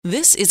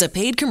This is a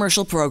paid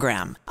commercial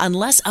program.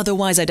 Unless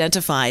otherwise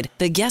identified,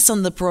 the guests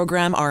on the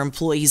program are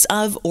employees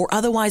of or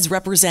otherwise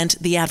represent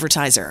the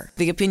advertiser.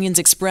 The opinions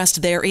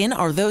expressed therein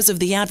are those of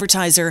the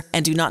advertiser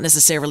and do not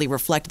necessarily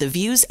reflect the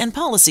views and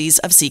policies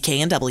of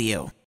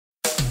CKNW.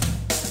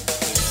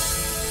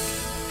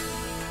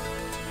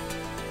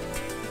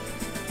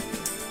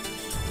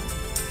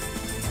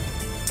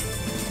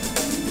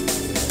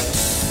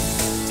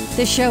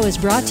 This show is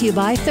brought to you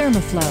by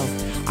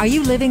Thermoflow. Are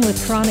you living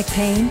with chronic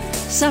pain,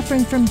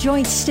 suffering from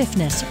joint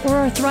stiffness or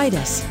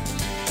arthritis?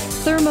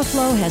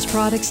 Thermoflow has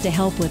products to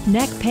help with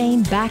neck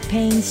pain, back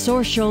pain,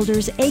 sore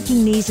shoulders,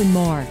 aching knees, and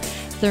more.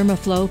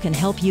 Thermoflow can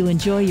help you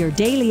enjoy your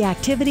daily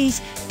activities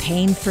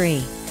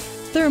pain-free.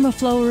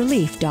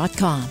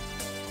 ThermoflowRelief.com.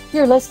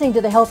 You're listening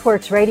to the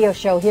HealthWorks radio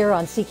show here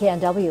on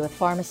CKNW with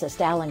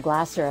pharmacist Alan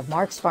Glasser of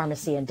Mark's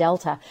Pharmacy in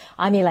Delta.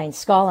 I'm Elaine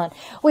Scollin.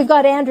 We've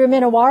got Andrew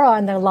Minowara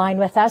on the line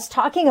with us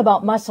talking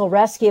about Muscle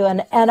Rescue,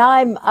 and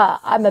I'm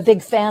a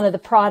big fan of the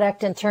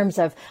product in terms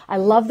of I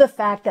love the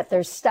fact that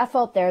there's stuff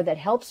out there that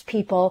helps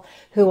people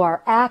who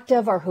are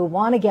active or who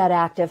want to get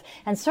active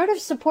and sort of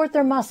support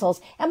their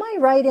muscles. Am I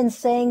right in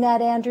saying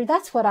that, Andrew?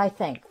 That's what I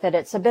think, that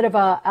it's a bit of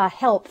a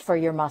help for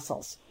your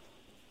muscles.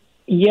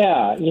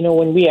 Yeah,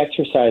 when we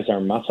exercise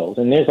our muscles,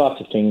 and there's lots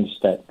of things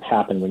that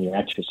happen when you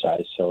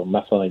exercise, so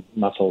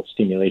muscle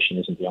stimulation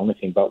isn't the only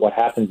thing, but what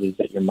happens is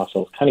that your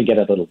muscles kind of get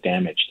a little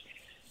damaged.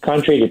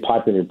 Contrary to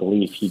popular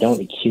belief, you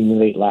don't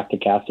accumulate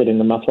lactic acid in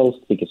the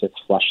muscles because it's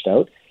flushed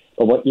out,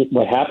 but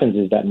what happens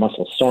is that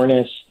muscle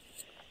soreness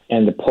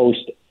and the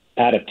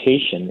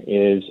post-adaptation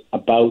is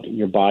about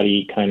your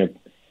body kind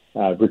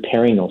of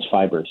repairing those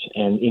fibers,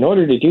 and in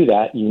order to do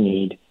that, you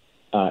need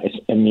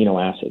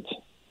amino acids.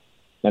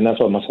 And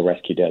that's what Muscle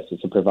Rescue does, is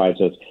it provides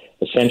those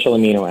essential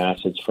amino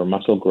acids for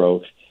muscle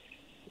growth.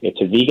 It's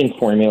a vegan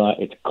formula.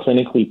 It's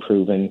clinically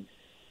proven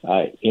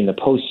in the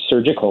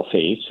post-surgical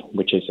phase,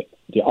 which is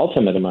the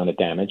ultimate amount of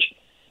damage,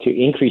 to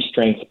increase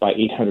strength by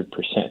 800%.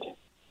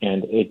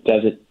 And it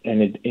does it,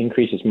 and it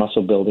increases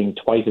muscle building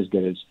twice as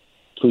good as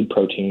food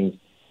protein,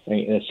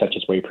 such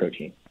as whey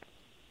protein.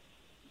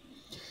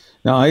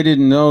 Now, I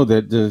didn't know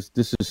that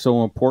this is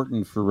so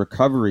important for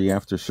recovery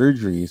after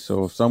surgery.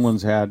 So if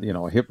someone's had,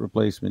 a hip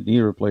replacement, knee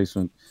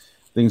replacement,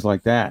 things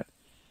like that,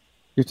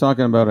 you're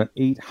talking about an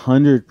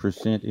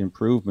 800%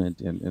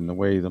 improvement in the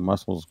way the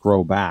muscles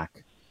grow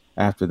back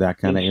after that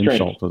kind of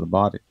insult to the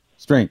body.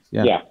 Strength,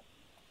 yeah.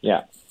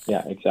 Yeah,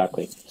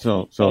 exactly.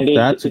 So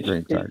that's a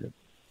great target.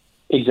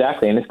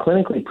 Exactly, and it's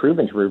clinically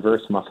proven to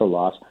reverse muscle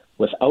loss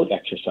without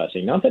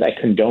exercising. Not that I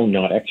condone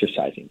not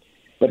exercising,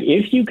 but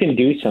if you can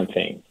do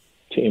something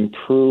to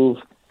improve,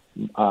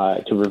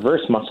 to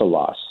reverse muscle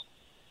loss,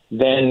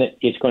 then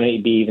it's going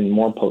to be even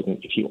more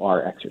potent if you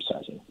are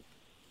exercising.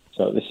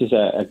 So this is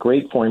a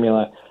great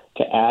formula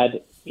to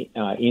add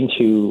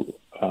into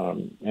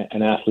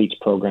an athlete's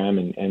program,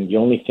 and the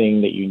only thing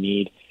that you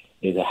need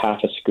is a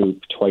half a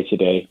scoop twice a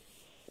day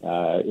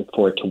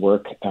for it to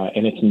work.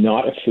 And it's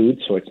not a food,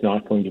 so it's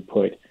not going to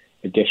put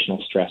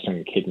additional stress on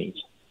your kidneys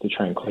to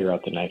try and clear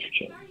out the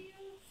nitrogen.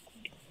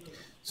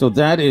 So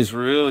that is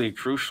really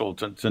crucial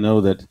to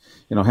know that,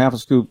 half a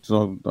scoop,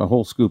 so a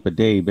whole scoop a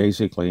day,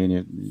 basically,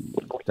 and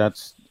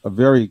that's a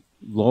very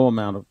low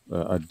amount of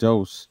a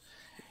dose.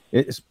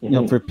 It's,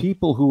 for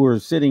people who are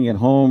sitting at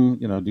home,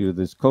 due to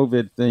this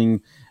COVID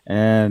thing,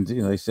 and,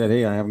 they said,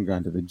 hey, I haven't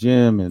gone to the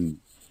gym in,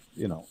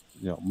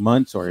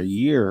 months or a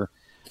year.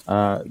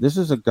 This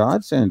is a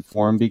godsend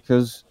for them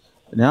because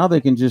now they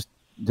can just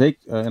take,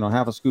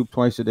 half a scoop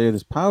twice a day of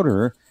this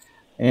powder,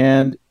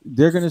 and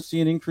they're going to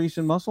see an increase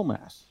in muscle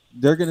mass.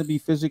 They're going to be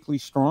physically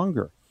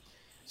stronger.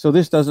 So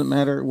this doesn't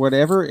matter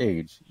whatever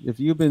age. If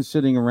you've been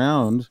sitting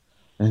around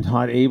and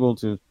not able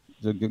to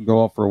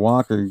go out for a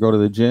walk or go to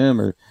the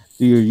gym or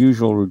do your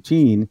usual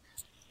routine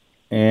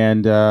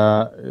and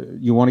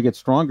you want to get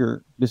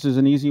stronger, this is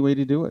an easy way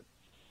to do it.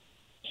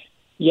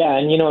 Yeah,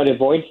 and it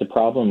avoids the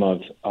problem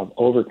of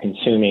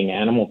over-consuming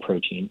animal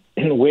protein,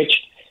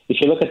 which, if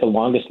you look at the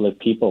longest-lived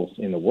people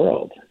in the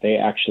world, they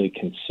actually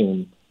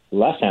consume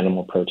less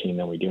animal protein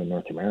than we do in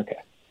North America.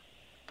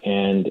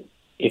 And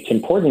it's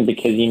important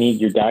because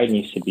your diet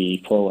needs to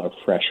be full of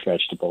fresh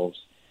vegetables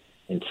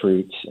and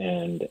fruits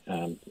and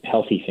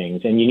healthy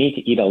things. And you need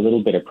to eat a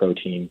little bit of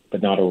protein,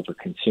 but not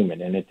over-consume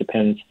it. And it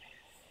depends,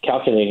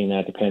 calculating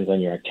that depends on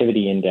your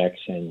activity index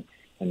and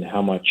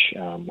how much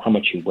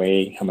you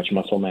weigh, how much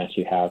muscle mass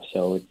you have.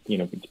 So,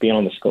 it's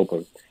beyond the scope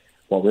of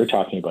what we're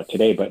talking about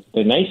today. But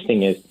the nice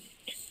thing is,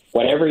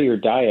 whatever your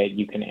diet,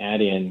 you can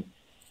add in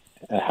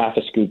a half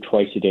a scoop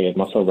twice a day of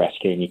Muscle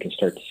Rescue, and you can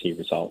start to see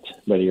results.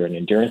 Whether you're an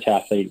endurance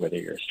athlete, whether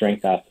you're a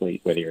strength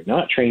athlete, whether you're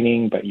not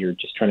training, but you're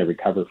just trying to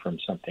recover from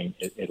something,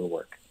 it'll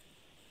work.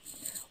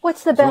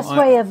 What's the best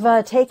way of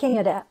taking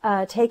it,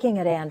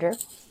 Andrew?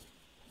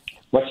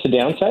 What's the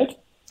downside?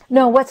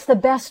 No, what's the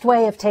best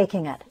way of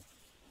taking it?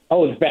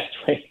 Oh, the best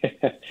way.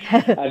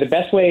 The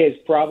best way is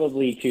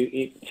probably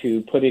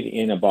to put it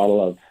in a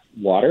bottle of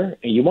water.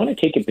 You want to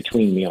take it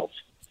between meals.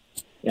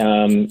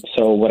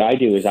 So what I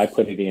do is I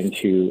put it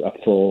into a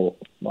full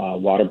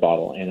water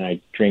bottle, and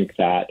I drink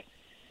that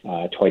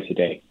twice a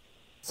day.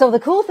 So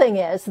the cool thing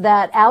is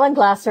that Alan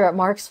Glasser at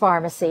Mark's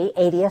Pharmacy,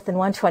 80th and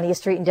 120th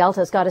Street in Delta,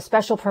 has got a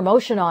special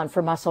promotion on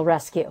for Muscle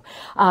Rescue.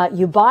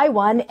 You buy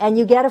one and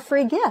you get a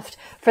free gift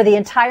for the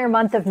entire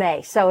month of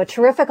May. So a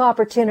terrific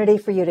opportunity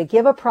for you to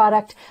give a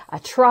product a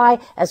try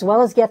as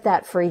well as get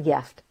that free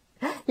gift.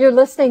 You're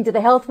listening to the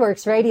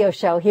HealthWorks radio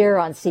show here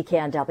on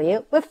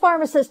CKNW with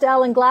pharmacist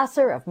Alan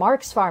Glasser of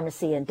Mark's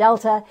Pharmacy in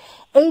Delta,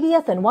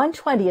 80th and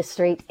 120th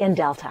Street in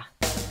Delta.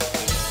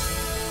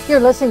 You're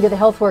listening to the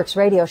HealthWorks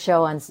radio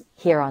show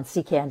here on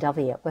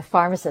CKNW with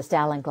pharmacist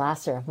Alan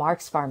Glasser of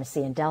Mark's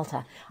Pharmacy in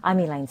Delta. I'm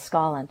Elaine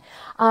Scollin.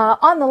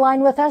 On the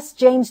line with us,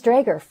 James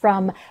Drager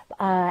from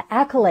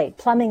Accolade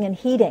Plumbing and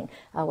Heating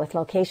with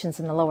locations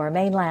in the Lower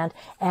Mainland.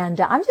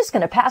 And I'm just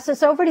going to pass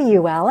this over to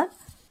you, Alan.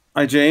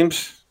 Hi,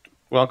 James.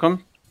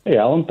 Welcome. Hey,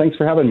 Alan. Thanks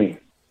for having me.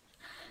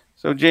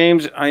 So,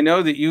 James, I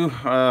know that you,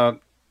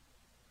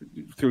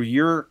 through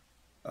your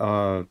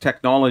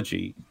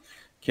technology,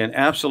 can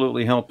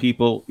absolutely help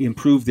people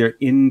improve their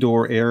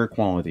indoor air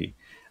quality.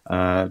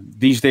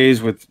 These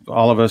days, with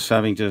all of us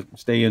having to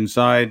stay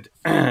inside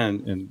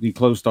and be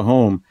close to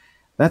home,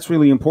 that's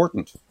really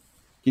important.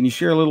 Can you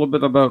share a little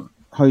bit about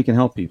how you can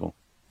help people?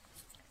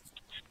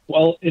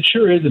 Well, it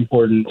sure is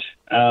important.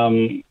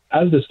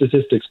 As the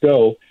statistics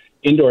go,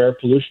 indoor air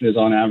pollution is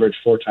on average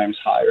 4 times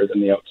higher than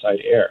the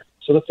outside air.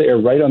 So that's the air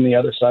right on the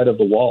other side of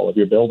the wall of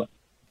your building.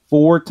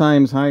 4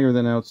 times higher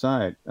than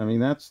outside. I mean,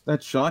 that's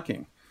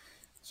shocking.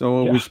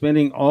 So we're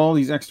spending all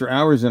these extra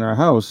hours in our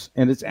house,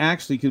 and it's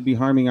actually could be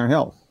harming our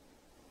health.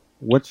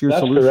 What's your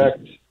solution? That's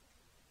correct.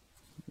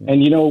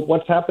 And you know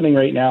what's happening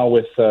right now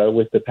with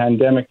the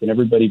pandemic and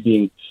everybody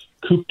being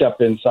cooped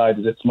up inside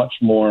is it's much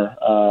more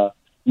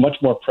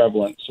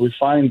prevalent. So we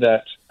find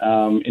that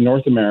in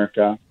North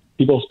America,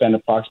 people spend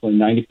approximately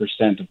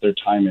 90% of their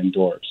time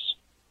indoors.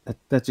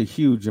 That's a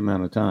huge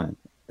amount of time,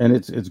 and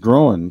it's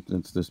growing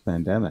since this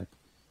pandemic.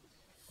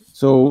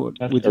 So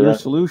with your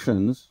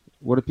solutions,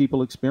 what do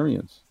people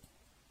experience?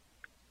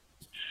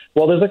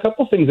 Well, there's a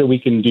couple things that we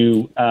can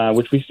do,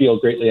 which we feel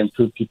greatly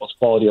improve people's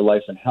quality of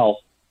life and health.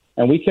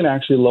 And we can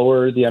actually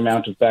lower the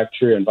amount of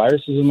bacteria and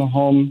viruses in the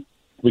home.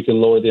 We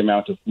can lower the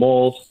amount of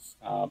mold.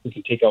 We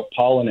can take out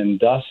pollen and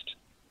dust.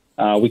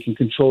 We can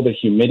control the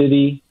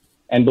humidity.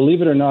 And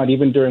believe it or not,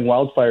 even during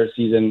wildfire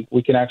season,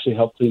 we can actually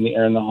help clean the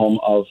air in the home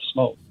of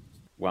smoke.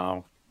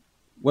 Wow.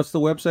 What's the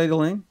website,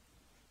 Elaine?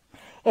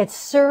 It's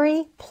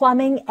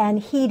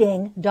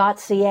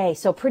surreyplumbingandheating.ca.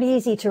 So pretty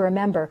easy to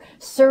remember,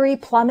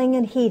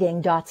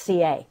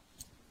 surreyplumbingandheating.ca.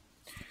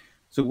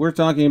 So we're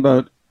talking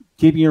about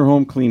keeping your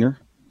home cleaner,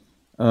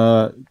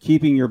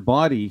 keeping your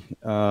body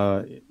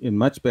in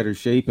much better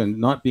shape and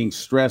not being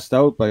stressed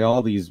out by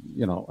all these,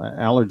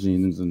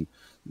 allergens and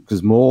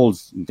because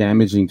mold's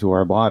damaging to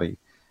our body.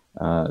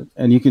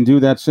 And you can do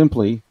that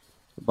simply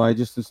by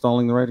just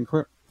installing the right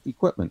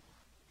equipment.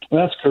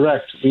 Well, that's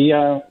correct.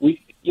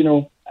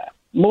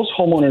 Most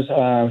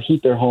homeowners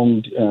heat their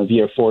home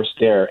via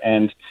forced air,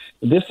 and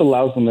this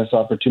allows them this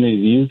opportunity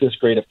to use this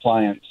great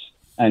appliance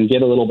and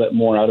get a little bit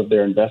more out of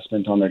their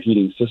investment on their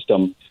heating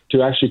system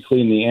to actually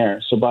clean the air.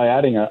 So by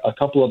adding a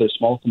couple other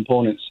small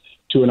components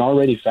to an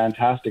already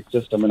fantastic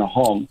system in a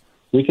home,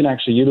 we can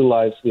actually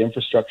utilize the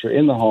infrastructure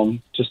in the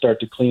home to start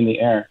to clean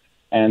the air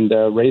and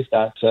raise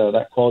that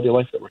quality of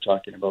life that we're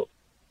talking about.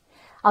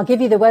 I'll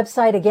give you the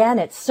website again.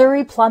 It's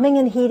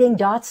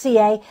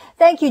surreyplumbingandheating.ca.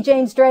 Thank you,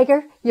 James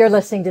Drager. You're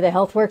listening to the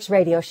HealthWorks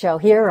radio show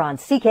here on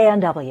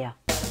CKNW.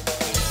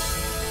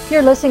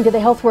 You're listening to the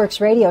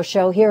HealthWorks radio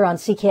show here on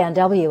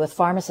CKNW with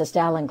pharmacist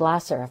Alan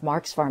Glasser of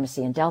Mark's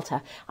Pharmacy in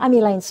Delta. I'm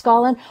Elaine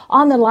Scollin.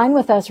 On the line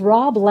with us,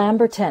 Rob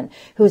Lamberton,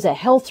 who's a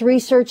health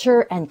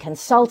researcher and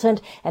consultant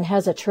and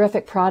has a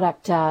terrific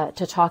product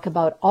to talk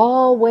about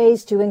all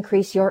ways to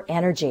increase your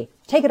energy.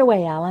 Take it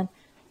away, Alan.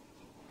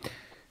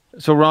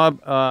 So, Rob,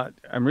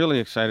 I'm really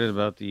excited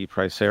about the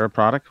Pricera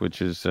product,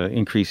 which is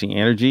increasing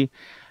energy.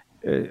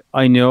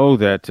 I know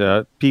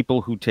that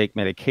people who take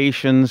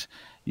medications,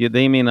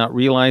 they may not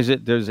realize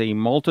it. There's a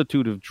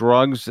multitude of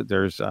drugs.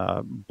 There's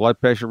blood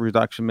pressure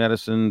reduction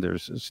medicine,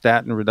 there's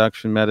statin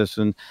reduction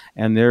medicine,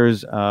 and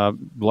there's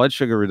blood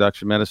sugar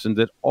reduction medicine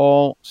that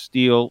all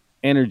steal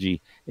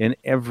energy in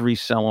every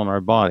cell in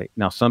our body.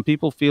 Now, some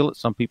people feel it,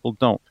 some people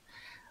don't.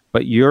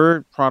 But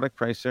your product,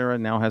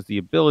 Pricera, now has the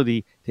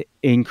ability to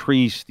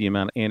increase the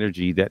amount of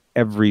energy that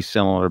every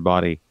cell in our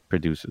body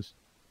produces.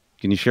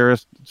 Can you share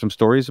us some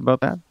stories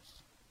about that?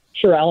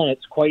 Sure, Alan.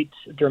 It's quite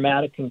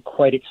dramatic and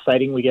quite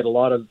exciting. We get a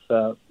lot of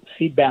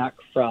feedback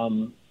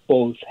from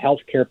both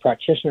healthcare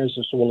practitioners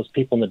as well as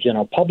people in the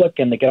general public,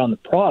 and they get on the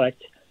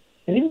product.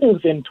 And even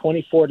within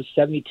 24 to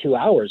 72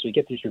 hours, we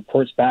get these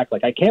reports back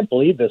like, I can't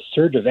believe this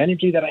surge of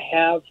energy that I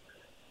have.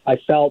 I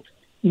felt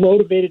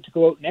motivated to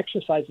go out and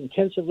exercise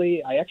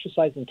intensively. I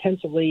exercised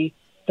intensively,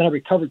 then I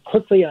recovered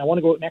quickly, and I want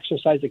to go out and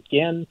exercise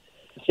again.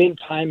 At the same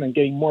time, I'm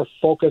getting more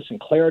focus and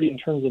clarity in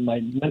terms of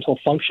my mental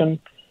function.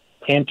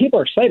 And people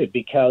are excited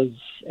because,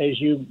 as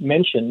you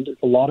mentioned,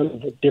 a lot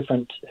of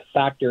different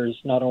factors,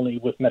 not only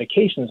with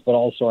medications, but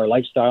also our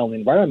lifestyle and the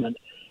environment,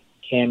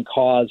 can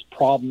cause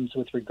problems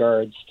with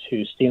regards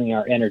to stealing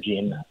our energy.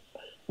 And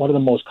one of the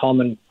most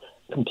common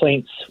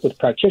complaints with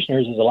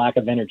practitioners is a lack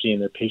of energy in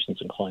their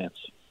patients and clients.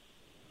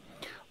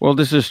 Well,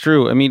 this is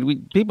true. I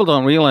mean, people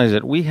don't realize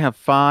it. We have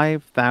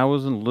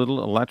 5,000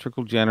 little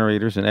electrical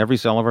generators in every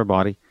cell of our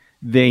body.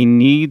 They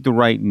need the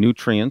right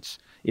nutrients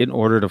in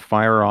order to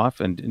fire off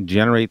and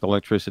generate the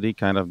electricity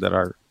kind of that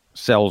our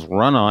cells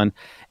run on.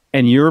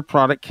 And your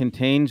product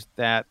contains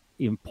that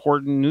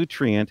important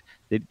nutrient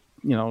that,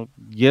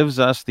 gives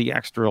us the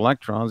extra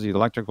electrons, the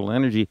electrical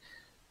energy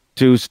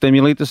to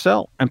stimulate the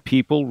cell. And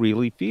people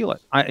really feel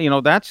it.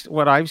 That's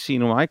what I've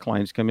seen when my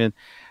clients come in.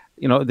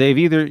 They've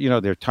either,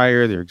 they're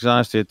tired, they're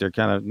exhausted, their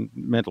kind of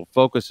mental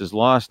focus is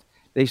lost.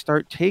 They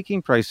start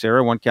taking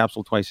Pricera, 1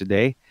 capsule twice a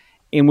day.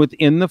 And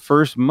within the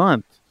first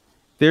month,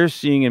 they're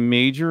seeing a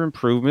major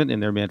improvement in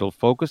their mental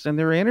focus and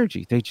their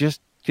energy. They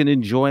just can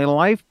enjoy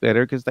life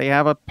better because they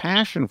have a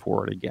passion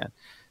for it again.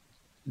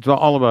 It's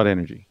all about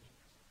energy.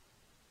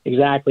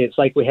 Exactly. It's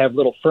like we have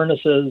little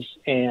furnaces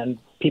and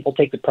people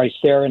take the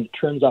Pricera and it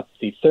turns up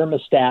the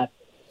thermostat,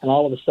 and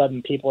all of a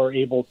sudden people are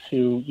able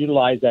to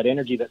utilize that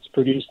energy that's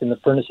produced in the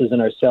furnaces in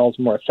our cells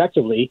more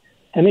effectively,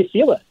 and they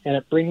feel it. And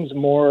it brings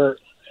more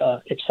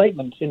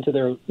excitement into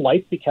their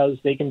life because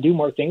they can do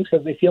more things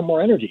because they feel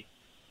more energy.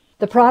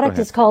 The product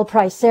is called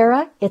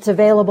Pricera. It's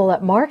available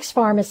at Mark's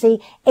Pharmacy,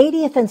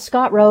 80th and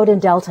Scott Road in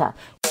Delta.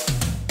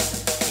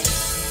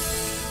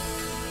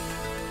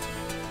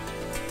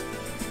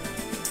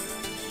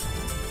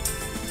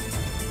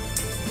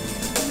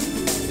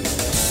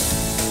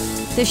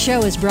 This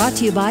show is brought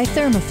to you by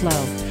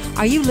Thermoflow.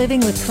 Are you living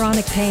with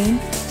chronic pain,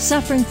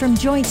 suffering from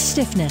joint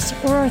stiffness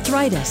or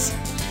arthritis?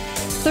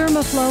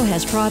 Thermoflow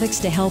has products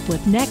to help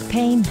with neck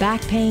pain,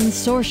 back pain,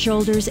 sore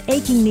shoulders,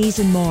 aching knees,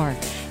 and more.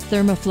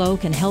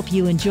 Thermoflow can help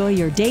you enjoy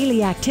your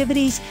daily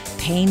activities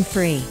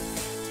pain-free.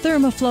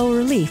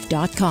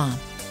 ThermoflowRelief.com.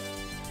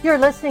 You're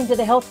listening to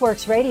the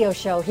HealthWorks radio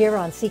show here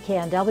on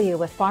CKNW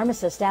with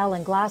pharmacist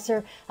Alan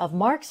Glasser of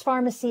Mark's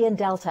Pharmacy in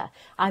Delta.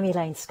 I'm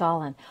Elaine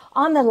Scollin.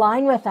 On the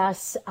line with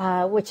us,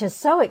 which is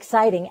so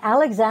exciting,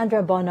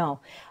 Alexandra Bonneau,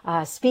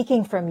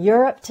 speaking from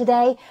Europe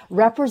today,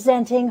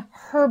 representing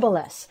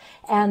Herbalus.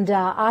 And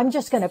I'm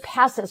just going to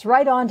pass this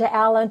right on to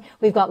Alan.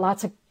 We've got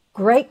lots of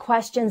great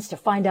questions to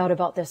find out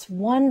about this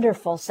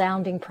wonderful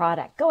sounding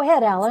product. Go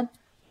ahead, Alan.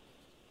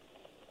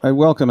 I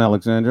welcome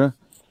Alexandra.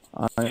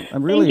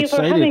 I'm really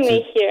excited. Thank you for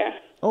having me here.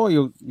 Oh,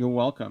 you're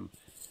welcome.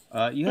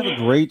 You have a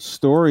great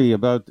story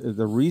about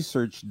the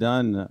research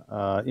done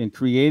in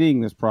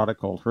creating this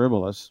product called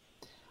Herbalus.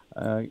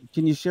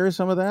 Can you share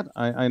some of that?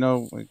 I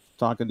know,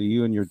 talking to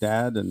you and your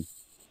dad, and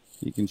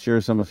you can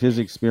share some of his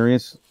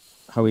experience,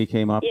 how he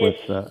came up with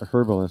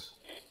Herbalus.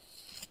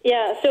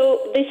 Yeah,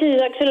 so this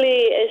is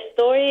actually a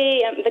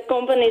story. The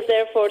company is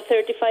there for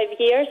 35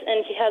 years,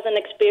 and he has an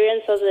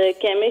experience as a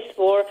chemist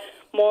for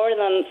more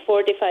than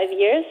 45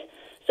 years.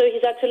 So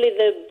he's actually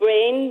the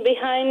brain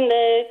behind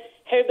the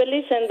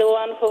Herbalus and the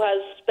one who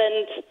has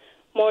spent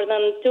more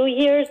than 2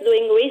 years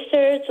doing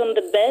research on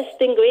the best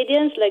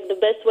ingredients, like the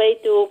best way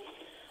to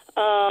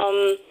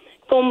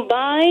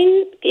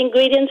combine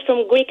ingredients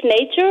from Greek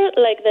nature,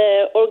 like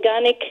the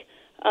organic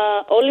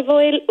olive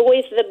oil,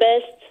 with the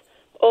best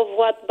of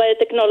what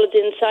biotechnology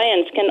and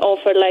science can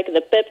offer, like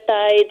the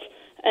peptides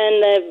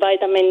and the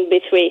vitamin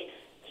B3.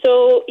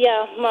 So,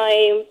 yeah,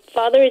 my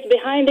father is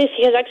behind this.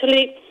 He has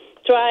actually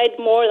tried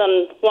more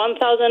than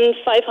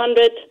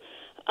 1,500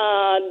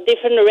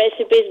 different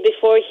recipes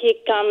before he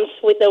comes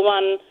with the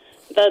one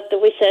that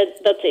we said,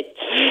 that's it.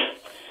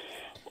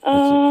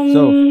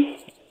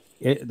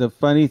 The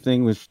funny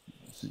thing was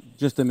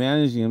just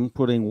imagining him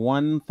putting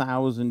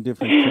 1,000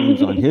 different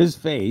creams on his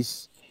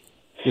face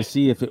to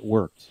see if it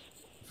worked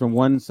from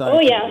one side. Oh,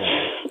 yeah.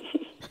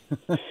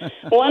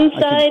 One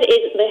side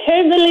is the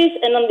Herbalus,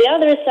 and on the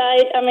other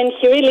side,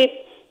 he really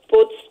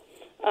puts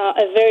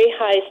a very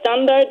high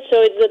standard, so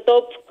it's the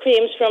top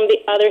creams from the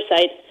other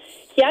side.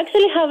 He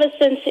actually has a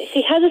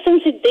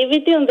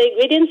sensitivity on the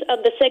ingredients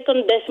at the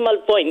second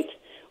decimal point.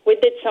 We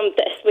did some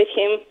tests with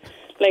him,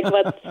 like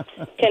what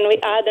can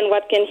we add and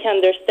what can he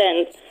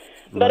understand.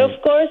 Right. But of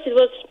course, it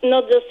was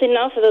not just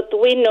enough that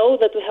we know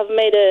that we have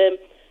made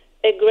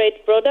a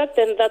great product,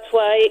 and that's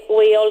why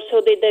we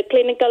also did a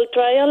clinical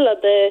trial at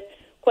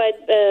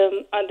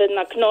an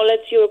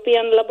acknowledged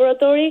European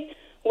laboratory,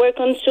 where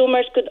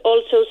consumers could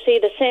also see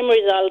the same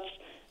results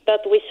that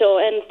we saw.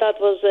 And that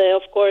was,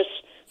 of course,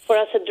 for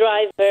us a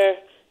driver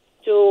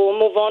to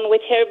move on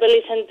with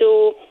Herbalus and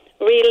to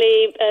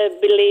really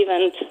believe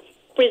and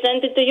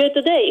present it to you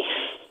today.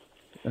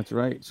 That's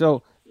right.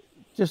 So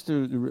just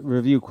to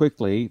review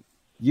quickly,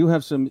 you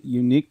have some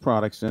unique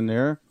products in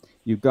there.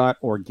 You've got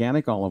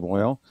organic olive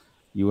oil,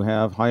 you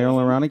have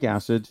hyaluronic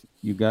acid,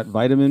 you've got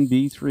vitamin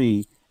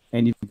B3,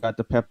 and you've got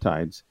the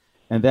peptides.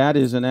 And that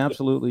is an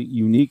absolutely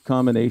unique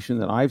combination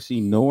that I've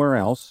seen nowhere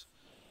else.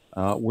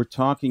 We're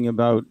talking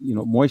about,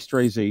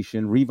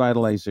 moisturization,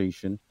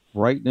 revitalization,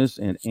 brightness,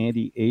 and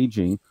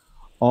anti-aging,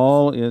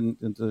 all in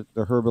the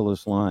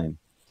Herbalus line.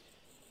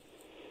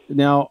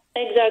 Now,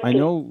 exactly. I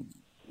know,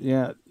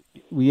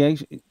 we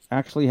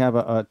actually have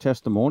a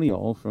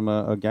testimonial from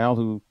a gal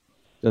who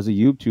does a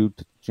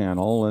YouTube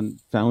channel and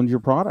found your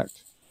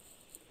product.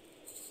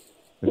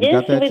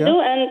 Yes, we do,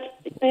 and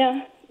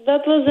yeah,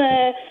 that was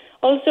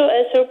also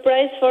a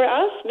surprise for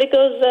us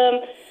because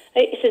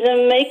she's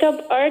a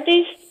makeup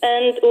artist,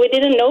 and we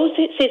didn't know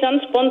she's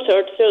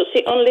unsponsored, so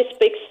she only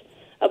speaks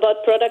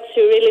about products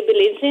she really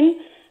believes in.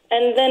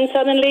 And then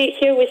suddenly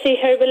here we see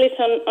Herbalist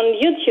on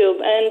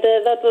YouTube, and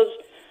that was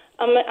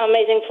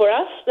amazing for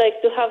us,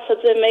 like to have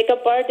such a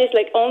makeup artist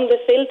like on the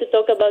field to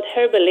talk about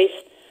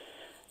Herbalist.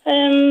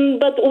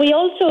 But we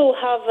also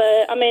have,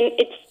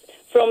 it's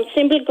from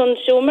simple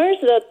consumers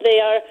that they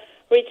are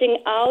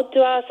reaching out to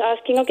us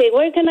asking, okay,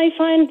 where can I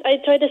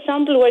tried a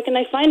sample, where can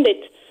I find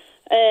it?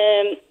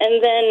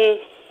 And then,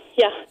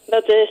 yeah,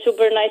 that's a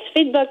super nice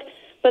feedback.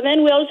 But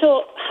then we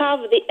also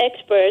have the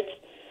experts,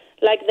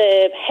 like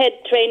the head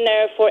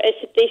trainer for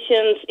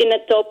estheticians in a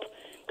top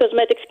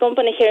cosmetics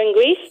company here in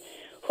Greece,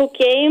 who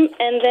came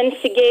and then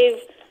she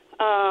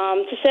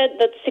said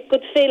that she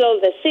could feel all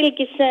the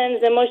silky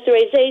scents, the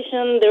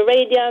moisturization, the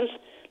radiance,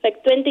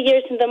 like 20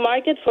 years in the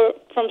market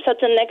from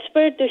such an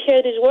expert to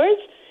hear these words.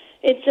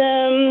 It's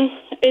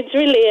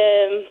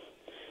really,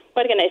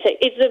 what can I say?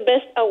 It's the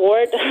best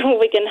award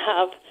we can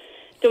have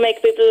to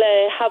make people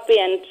happy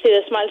and see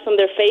the smiles on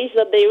their face,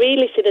 that they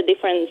really see the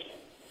difference.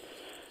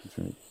 That's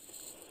right.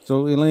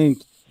 So,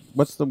 Elaine,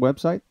 what's the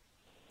website?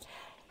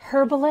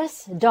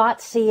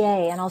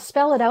 Herbalist.ca, and I'll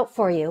spell it out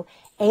for you.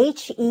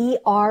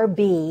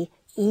 HERBELLIS.ca.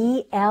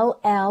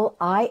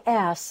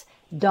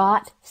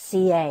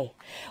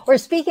 We're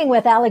speaking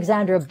with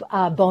Alexandra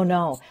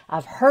Bonneau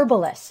of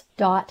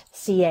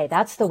Herbalist.ca.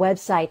 That's the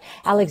website.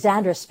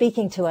 Alexandra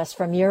speaking to us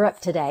from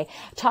Europe today,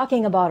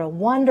 talking about a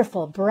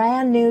wonderful,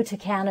 brand new to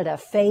Canada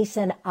face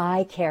and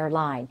eye care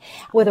line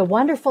with a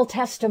wonderful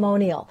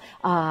testimonial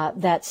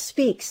that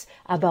speaks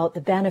about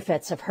the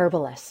benefits of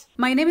Herbalist.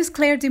 My name is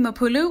Claire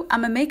Dimopoulou.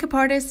 I'm a makeup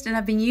artist and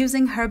I've been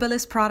using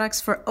Herbalist products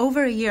for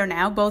over a year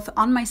now, both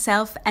on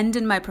myself and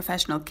in my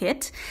professional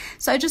kit.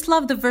 So I just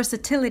love the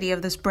versatility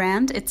of this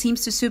brand. It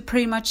seems to suit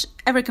pretty much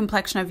every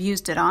complexion I've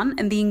used it on,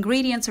 and the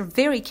ingredients are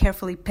very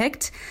carefully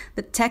picked.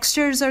 The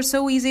textures are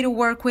so easy to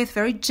work with,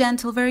 very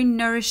gentle, very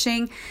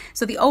nourishing.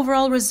 So the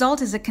overall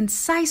result is a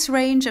concise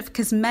range of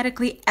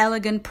cosmetically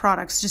elegant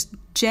products, just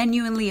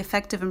genuinely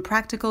effective and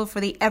practical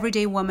for the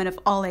everyday woman of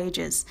all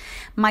ages.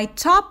 My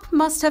top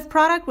must-have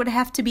product would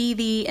have to be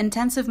the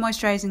Intensive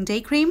Moisturizing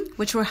Day Cream,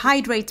 which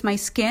rehydrates my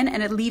skin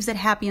and it leaves it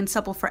happy and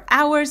supple for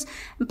hours.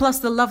 And plus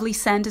the lovely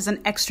scent is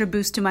an extra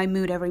boost to my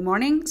mood every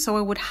morning. So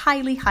I would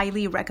highly,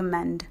 highly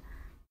recommend.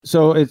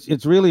 So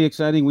it's really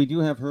exciting. We do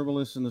have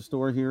Herbalist in the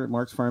store here at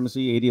Mark's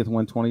Pharmacy, 80th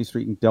 120th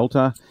Street in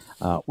Delta.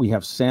 We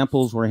have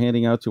samples we're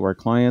handing out to our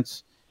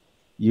clients.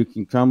 You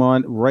can come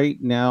on right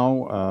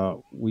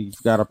now.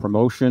 We've got a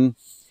promotion.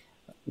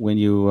 When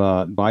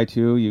you buy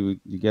two, you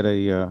get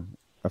a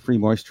free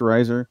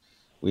moisturizer.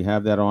 We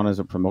have that on as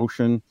a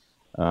promotion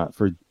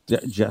for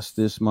just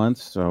this month.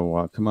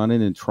 So come on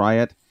in and try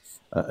it.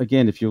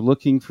 Again, if you're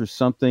looking for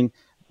something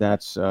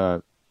that's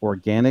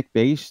organic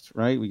based,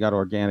 right? We got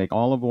organic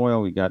olive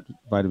oil, we got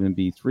vitamin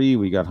B3,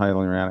 we got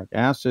hyaluronic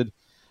acid,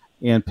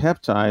 and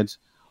peptides.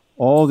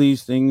 All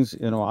these things,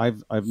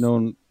 I've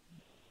known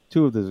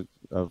two of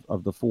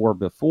the four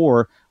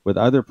before with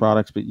other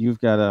products, but you've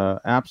got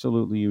a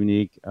absolutely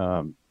unique,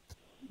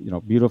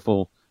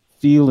 beautiful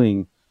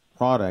feeling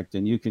product,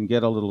 and you can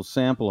get a little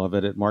sample of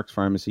it at Mark's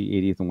Pharmacy,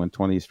 80th and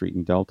 120th Street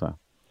in Delta.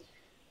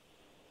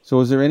 So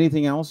is there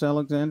anything else,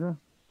 Alexandra?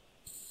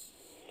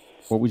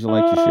 What would you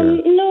like to share?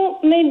 No,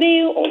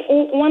 maybe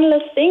one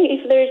last thing,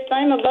 if there is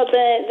time, about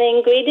the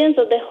ingredients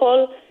of the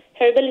whole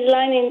Herbalist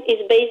line is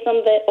based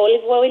on the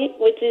olive oil,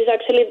 which is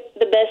actually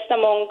the best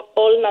among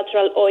all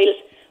natural oils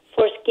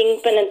for skin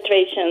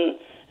penetration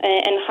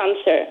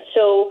enhancer.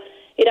 So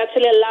it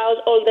actually allows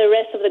all the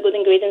rest of the good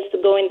ingredients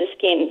to go in the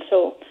skin.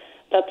 So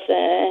that's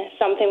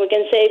something we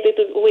can say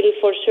people will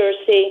for sure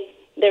see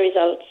the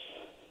results.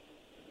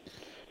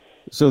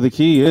 So the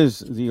key is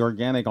the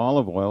organic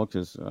olive oil,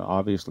 because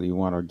obviously you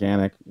want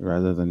organic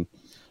rather than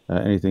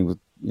anything with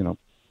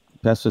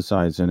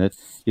pesticides in it,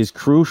 is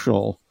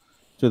crucial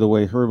to the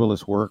way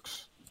Herbalist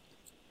works.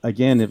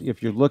 Again,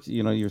 if you're looking,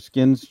 your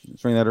skin's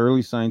showing that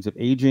early signs of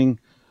aging,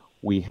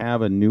 we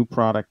have a new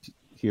product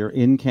here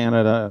in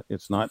Canada.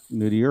 It's not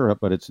new to Europe,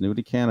 but it's new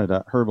to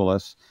Canada,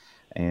 Herbalist.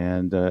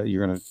 And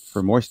you're going to,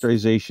 for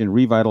moisturization,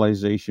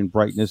 revitalization,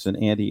 brightness, and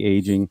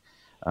anti-aging,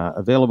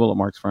 available at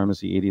Mark's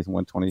Pharmacy, 80th and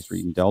 120th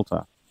Street in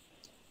Delta.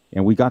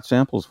 And we got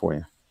samples for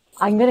you.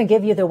 I'm going to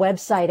give you the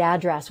website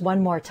address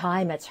one more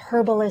time. It's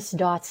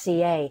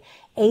herbalist.ca,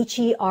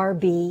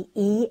 HERBELLIS.ca.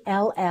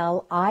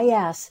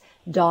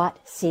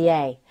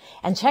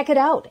 And check it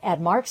out at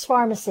Mark's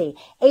Pharmacy,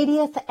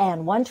 80th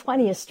and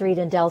 120th Street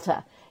in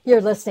Delta.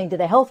 You're listening to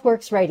the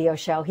HealthWorks radio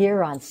show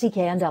here on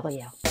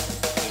CKNW.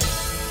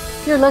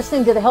 You're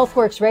listening to the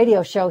HealthWorks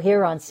radio show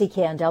here on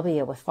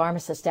CKNW with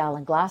pharmacist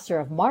Alan Glasser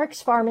of Mark's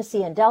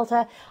Pharmacy in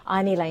Delta.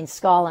 I'm Elaine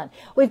Scollin.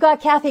 We've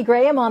got Kathy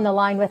Graham on the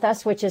line with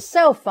us, which is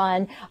so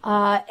fun.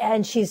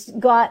 And she's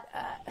got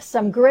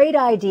some great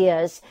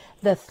ideas.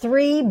 The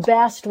 3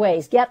 best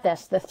ways, get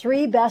this, the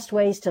 3 best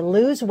ways to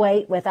lose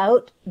weight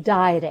without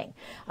dieting.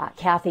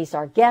 Kathy's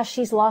our guest.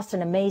 She's lost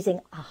an amazing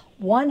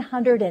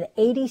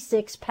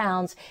 186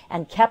 pounds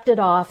and kept it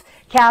off.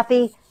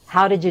 Kathy,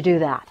 how did you do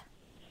that?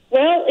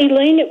 Well,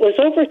 Elaine, it was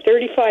over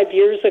 35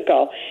 years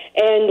ago.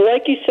 And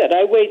like you said,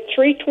 I weighed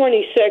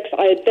 326.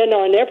 I had been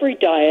on every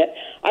diet.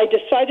 I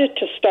decided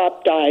to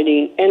stop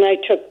dieting, and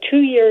I took 2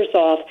 years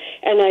off,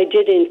 and I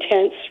did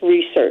intense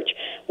research.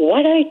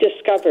 What I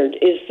discovered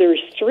is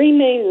there's 3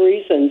 main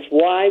reasons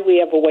why we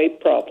have a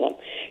weight problem.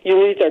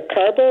 You're either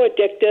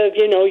carbo-addictive,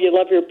 you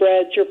love your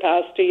breads, your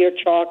pasta, your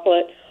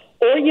chocolate,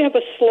 or you have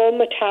a slow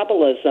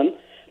metabolism.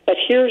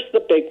 But here's the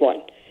big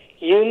one.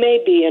 You may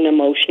be an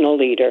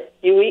emotional eater.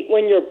 You eat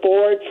when you're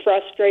bored,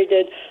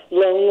 frustrated,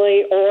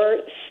 lonely,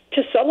 or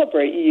to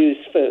celebrate you use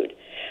food.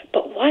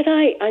 But what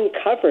I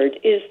uncovered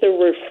is there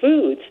were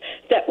foods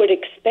that would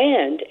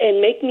expand and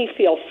make me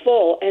feel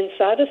full and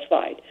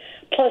satisfied,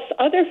 plus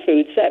other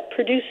foods that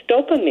produce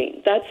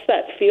dopamine. That's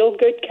that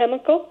feel-good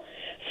chemical.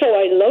 So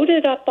I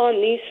loaded up on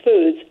these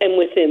foods, and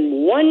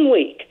within 1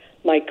 week,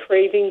 my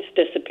cravings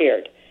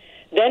disappeared.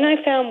 Then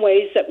I found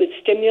ways that would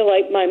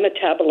stimulate my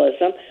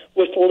metabolism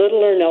with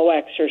little or no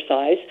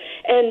exercise.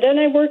 And then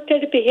I worked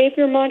at a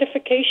behavior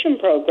modification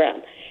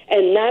program.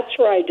 And that's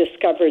where I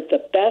discovered the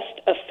best,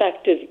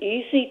 effective,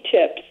 easy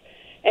tips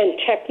and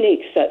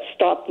techniques that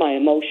stop my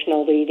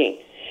emotional eating.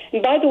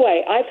 And by the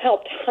way, I've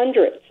helped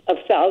hundreds of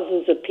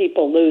thousands of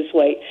people lose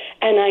weight.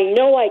 And I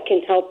know I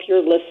can help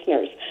your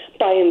listeners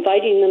by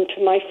inviting them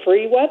to my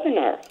free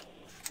webinar.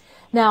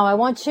 Now, I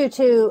want you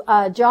to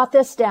jot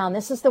this down.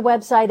 This is the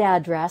website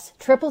address,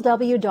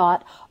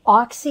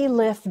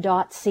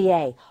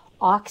 www.oxylift.ca.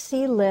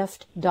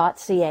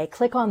 Oxylift.ca.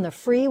 Click on the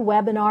free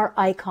webinar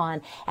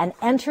icon and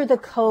enter the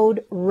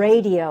code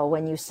RADIO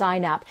when you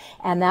sign up,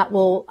 and that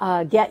will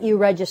get you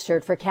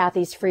registered for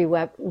Kathy's free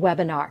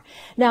webinar.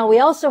 Now, we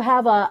also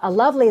have a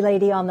lovely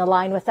lady on the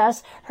line with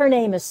us. Her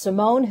name is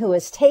Simone, who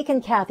has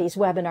taken Kathy's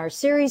webinar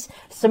series.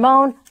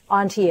 Simone,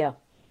 on to you.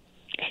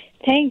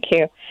 Thank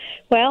you.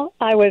 Well,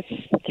 I was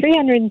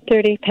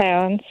 330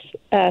 pounds,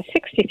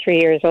 63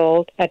 years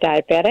old, a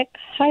diabetic,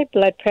 high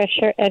blood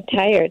pressure, and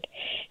tired.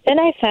 Then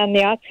I found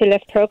the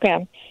OxyLift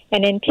program,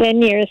 and in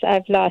 10 years,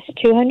 I've lost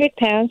 200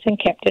 pounds and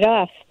kept it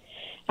off.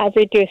 I've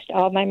reduced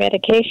all my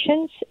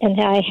medications, and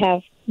I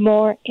have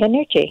more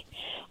energy.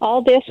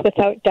 All this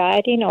without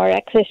dieting or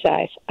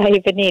exercise. I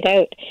even eat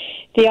out.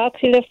 The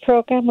OxyLift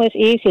program was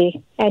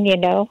easy, and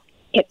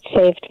it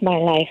saved my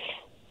life.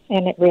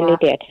 And it really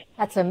did.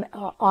 That's an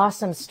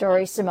awesome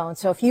story, Simone.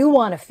 So if you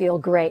want to feel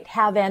great,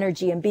 have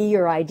energy, and be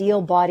your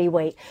ideal body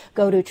weight,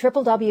 go to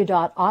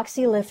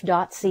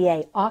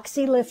www.oxylift.ca,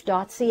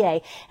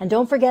 oxylift.ca, and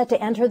don't forget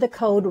to enter the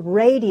code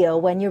RADIO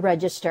when you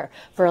register.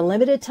 For a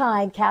limited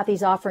time,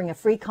 Kathy's offering a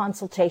free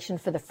consultation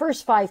for the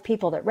first 5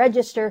 people that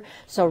register,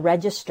 so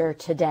register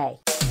today.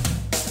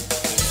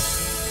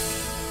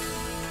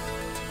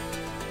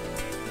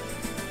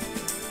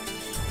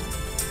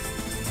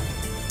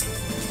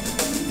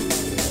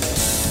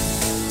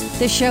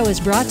 This show is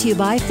brought to you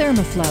by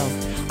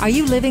Thermoflow. Are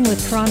you living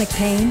with chronic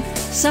pain,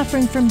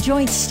 suffering from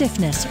joint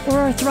stiffness, or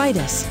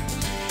arthritis?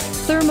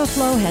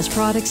 Thermoflow has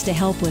products to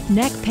help with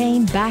neck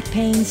pain, back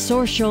pain,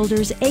 sore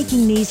shoulders,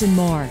 aching knees, and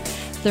more.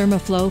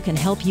 Thermoflow can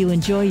help you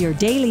enjoy your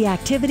daily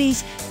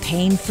activities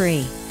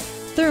pain-free.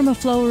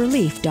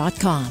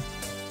 ThermoflowRelief.com.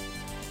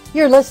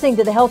 You're listening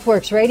to the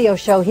HealthWorks radio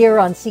show here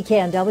on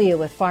CKNW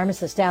with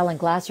pharmacist Alan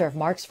Glasser of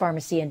Mark's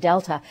Pharmacy in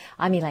Delta.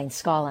 I'm Elaine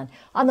Scollin.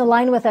 On the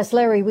line with us,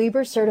 Larry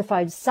Weber,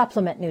 certified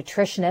supplement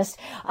nutritionist.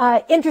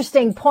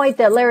 Interesting point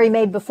that Larry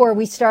made before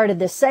we started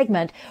this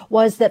segment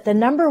was that the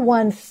number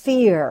one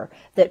fear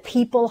that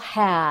people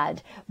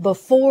had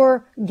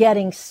before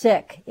getting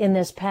sick in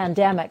this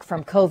pandemic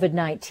from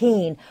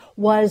COVID-19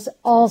 was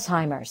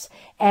Alzheimer's.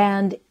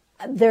 And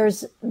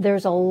there's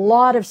a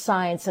lot of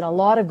science and a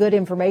lot of good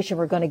information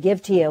we're going to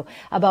give to you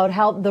about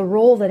how the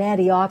role that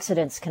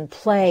antioxidants can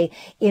play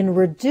in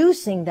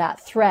reducing that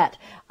threat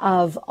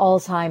of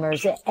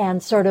Alzheimer's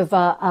and sort of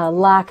a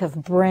lack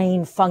of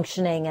brain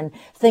functioning and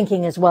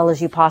thinking as well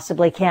as you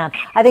possibly can.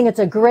 I think it's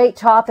a great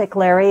topic,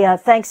 Larry.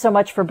 Thanks so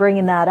much for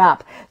bringing that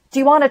up. Do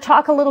you want to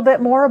talk a little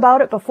bit more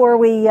about it before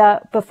we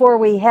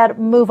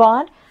move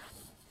on?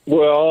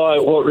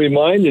 Well, what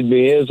reminded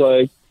me is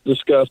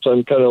discussed,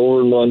 I'm kind of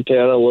over in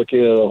Montana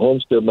looking at a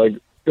homestead my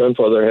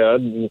grandfather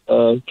had. And,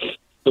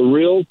 the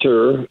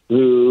realtor,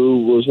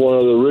 who was one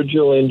of the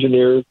original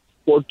engineers,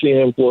 14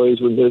 employees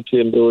with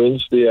Nintendo in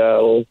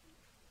Seattle,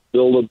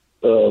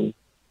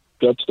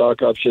 got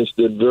stock options,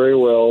 did very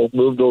well,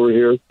 moved over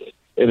here.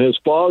 And his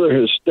father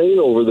has stayed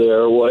over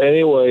there. Well,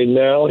 anyway,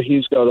 now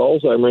he's got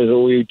Alzheimer's,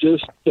 and we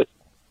just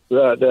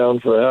sat down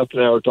for half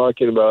an hour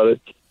talking about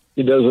it.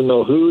 He doesn't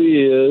know who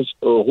he is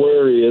or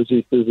where he is.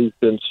 He says he's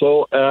been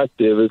so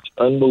active, it's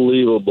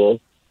unbelievable.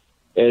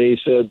 And he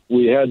said,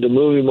 we had to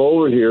move him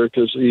over here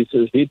because he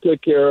says, he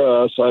took care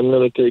of us. I'm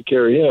going to take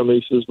care of him.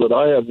 He says, but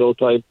I have no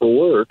time for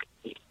work,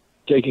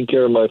 taking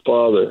care of my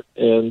father.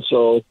 And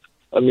so,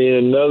 I mean,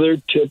 another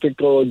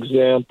typical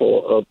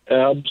example of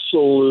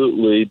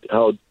absolutely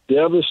how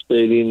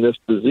devastating this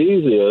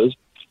disease is.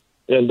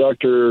 And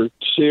Dr.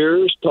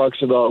 Sears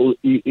talks about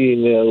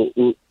eating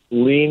a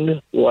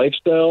lean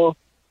lifestyle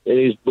in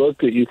his book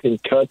that you can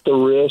cut the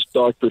risk.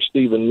 Dr.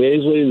 Stephen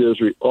Maisley,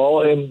 there's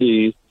all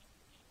MDs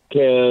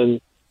can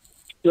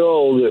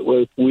show that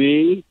if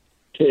we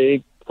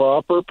take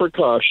proper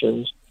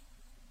precautions,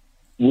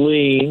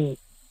 lean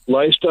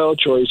lifestyle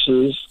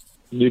choices,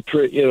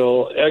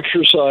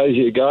 exercise,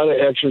 you got to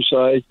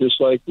exercise, just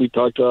like we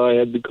talked about. I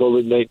had the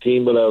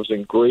COVID-19, but I was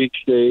in great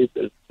shape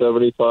at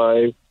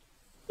 75.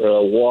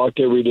 Walk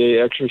every day,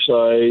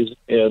 exercise,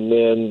 and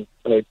then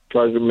I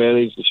tried to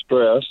manage the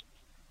stress.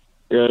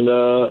 And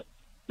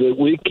that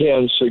we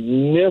can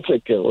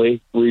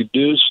significantly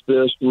reduce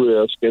this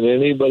risk, and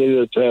anybody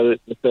that's had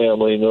it in the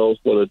family knows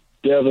what a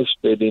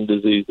devastating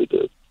disease it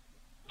is.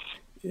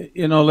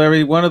 You know,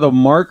 Larry, one of the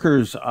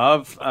markers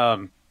of,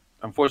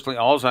 unfortunately,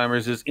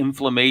 Alzheimer's is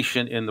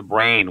inflammation in the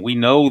brain. We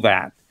know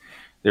that.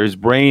 There's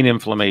brain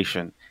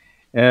inflammation.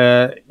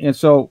 And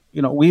so,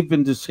 we've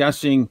been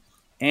discussing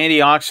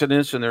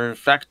antioxidants and their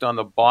effect on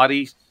the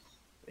body,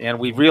 and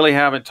we really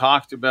haven't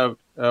talked about,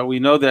 we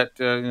know that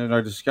in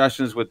our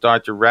discussions with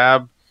Dr.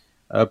 Rabb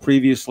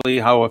previously,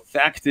 how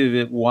effective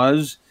it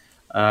was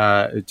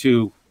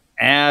to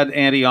add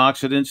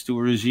antioxidants to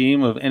a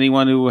regime of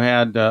anyone who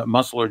had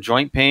muscle or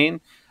joint pain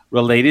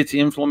related to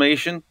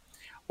inflammation.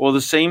 Well,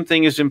 the same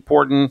thing is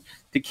important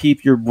to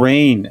keep your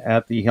brain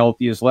at the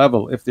healthiest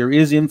level. If there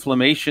is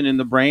inflammation in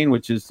the brain,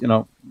 which is,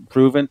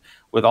 proven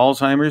with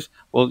Alzheimer's,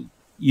 well,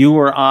 you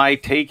or I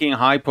taking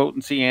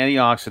high-potency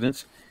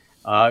antioxidants,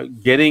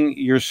 getting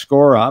your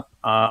score up.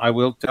 I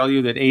will tell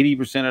you that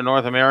 80% of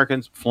North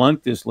Americans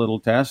flunked this little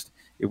test.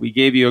 If we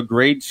gave you a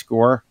grade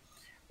score,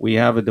 we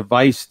have a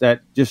device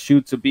that just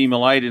shoots a beam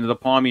of light into the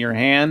palm of your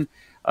hand,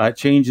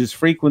 changes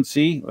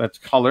frequency, that's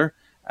color.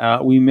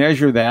 We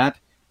measure that,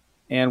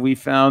 and we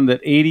found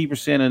that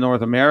 80% of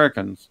North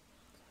Americans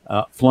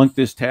flunked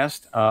this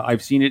test.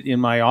 I've seen it in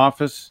my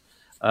office,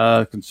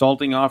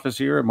 consulting office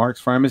here at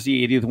Mark's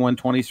Pharmacy, 80th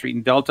 120th Street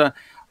in Delta.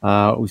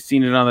 We've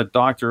seen it on the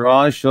Dr.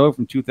 Oz show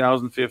from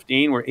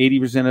 2015, where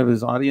 80% of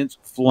his audience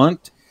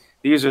flunked.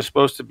 These are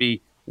supposed to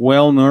be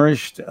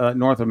well-nourished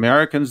North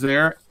Americans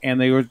there,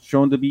 and they were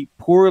shown to be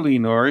poorly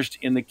nourished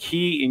in the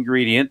key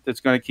ingredient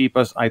that's going to keep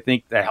us, I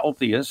think, the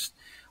healthiest,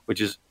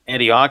 which is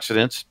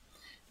antioxidants.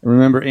 And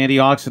remember,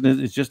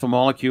 antioxidant is just a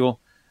molecule,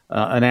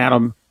 an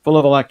atom full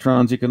of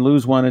electrons. You can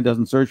lose one and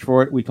doesn't search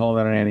for it. We call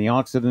that an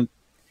antioxidant.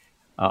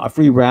 A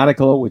free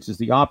radical, which is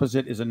the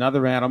opposite, is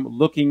another atom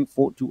looking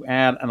to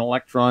add an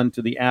electron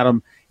to the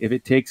atom. If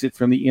it takes it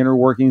from the inner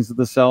workings of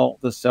the cell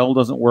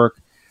doesn't work.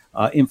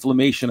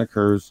 Inflammation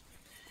occurs.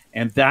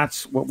 And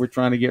that's what we're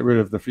trying to get rid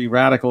of, the free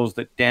radicals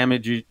that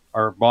damage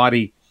our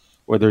body,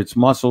 whether it's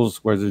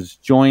muscles, whether it's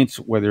joints,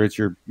 whether it's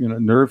your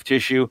nerve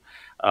tissue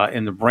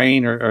in the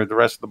brain or the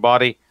rest of the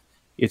body.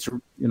 It's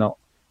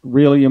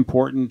really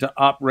important to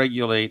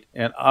upregulate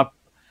and up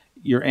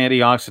your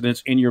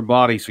antioxidants in your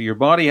body, so your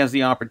body has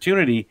the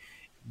opportunity,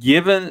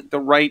 given the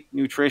right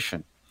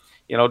nutrition.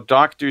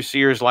 Dr.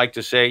 Sears liked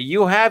to say,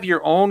 you have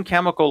your own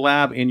chemical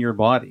lab in your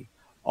body.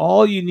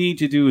 All you need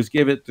to do is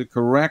give it the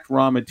correct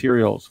raw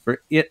materials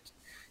for it,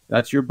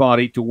 that's your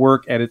body, to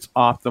work at its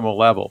optimal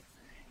level.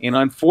 And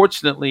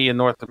unfortunately, in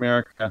North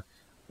America,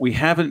 we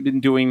haven't been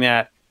doing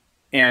that.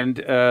 And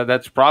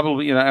that's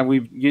probably, and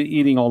we've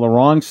eating all the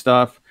wrong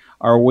stuff.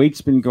 Our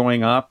weight's been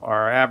going up.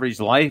 Our average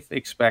life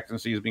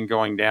expectancy has been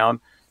going down,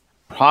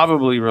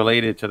 probably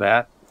related to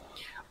that.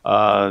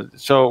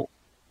 So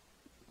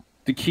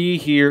the key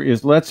here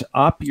is let's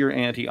up your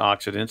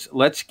antioxidants.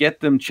 Let's get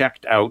them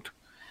checked out,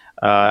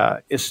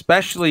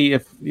 especially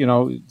if,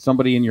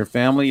 somebody in your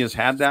family has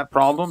had that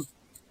problem.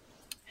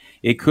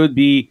 It could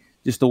be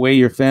just the way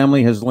your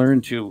family has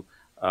learned to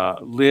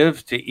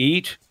live, to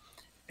eat.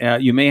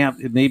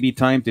 It may be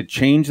time to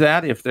change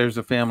that if there's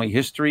a family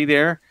history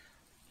there.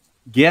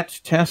 Get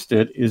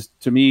tested is,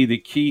 to me, the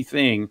key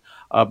thing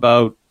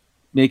about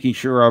making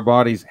sure our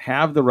bodies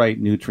have the right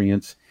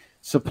nutrients.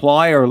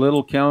 Supply our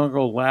little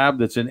chemical lab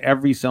that's in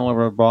every cell of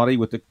our body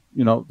with the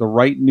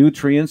right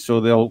nutrients, so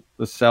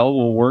the cell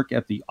will work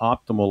at the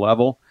optimal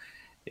level.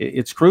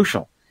 It's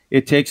crucial.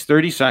 It takes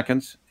 30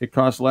 seconds. It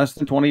costs less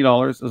than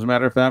 $20. As a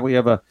matter of fact, we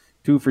have a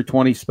 2 for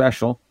 $20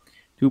 special.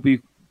 Two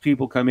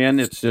people come in.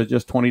 It's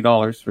just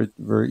 $20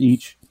 for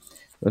each.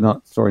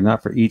 Not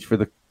for each, for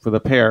the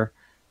pair.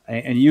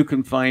 And you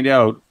can find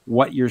out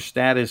what your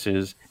status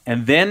is,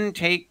 and then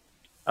take,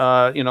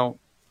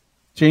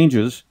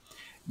 changes.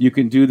 You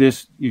can do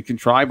this. You can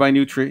try by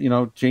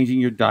changing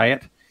your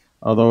diet.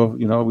 Although,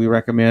 we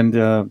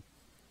recommend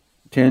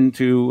 10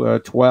 to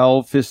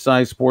 12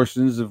 fist-sized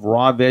portions of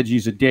raw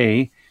veggies a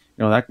day.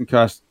 That can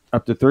cost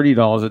up to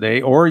 $30 a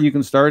day, or you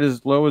can start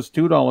as low as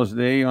 $2 a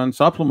day on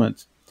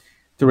supplements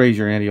to raise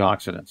your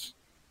antioxidants.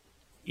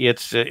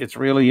 It's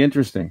really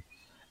interesting.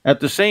 At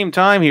the same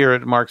time, here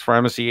at Mark's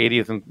Pharmacy,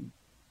 80th and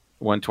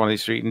 120th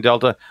Street in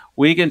Delta,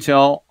 we can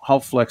tell how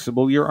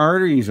flexible your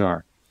arteries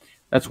are.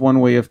 That's one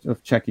way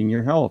of checking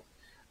your health.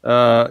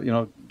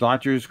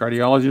 Doctors,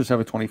 cardiologists have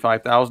a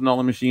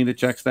 $25,000 machine that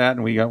checks that,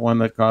 and we got one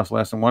that costs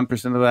less than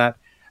 1% of that.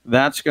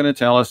 That's going to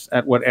tell us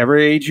at whatever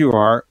age you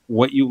are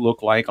what you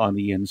look like on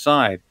the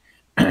inside.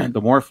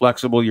 The more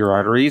flexible your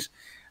arteries,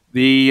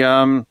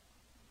 the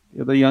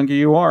younger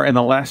you are, and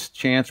the less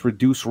chance,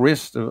 reduced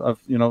risk of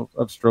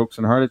strokes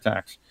and heart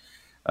attacks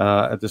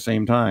at the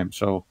same time.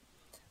 So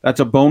that's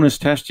a bonus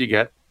test you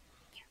get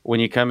when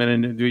you come in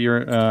and do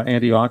your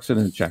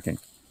antioxidant checking.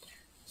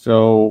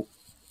 So,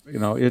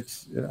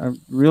 it's I've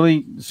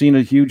really seen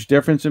a huge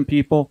difference in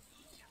people,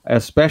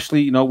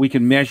 especially, we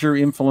can measure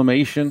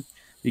inflammation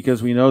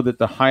because we know that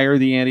the higher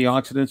the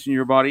antioxidants in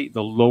your body,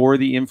 the lower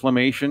the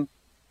inflammation.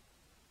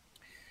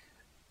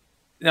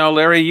 Now,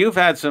 Larry, you've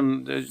had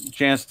some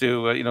chance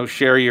to,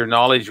 share your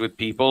knowledge with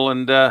people,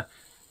 and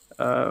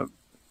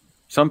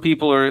some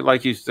people are,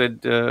 like you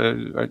said,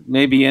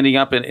 maybe ending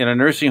up in a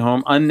nursing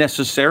home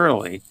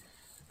unnecessarily.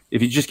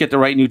 If you just get the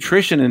right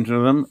nutrition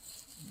into them,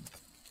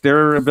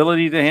 their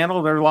ability to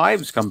handle their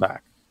lives come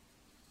back.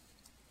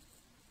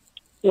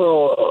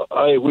 Well,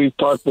 we've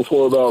talked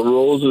before about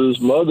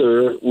Rose's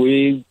mother.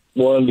 We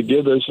wanted to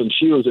give this, and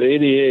she was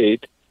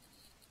 88,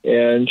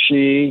 and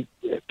she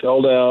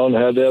fell down,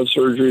 had to have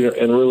surgery,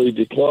 and really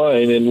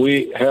declined. And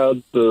we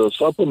had the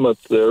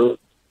supplements there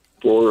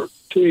for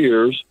 2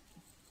 years,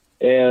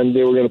 and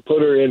they were going to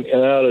put her in.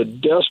 And out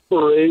of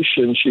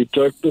desperation, she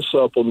took the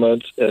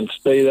supplements and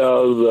stayed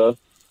out of the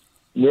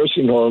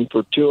nursing home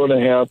for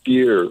 2.5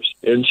 years.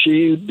 And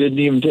she didn't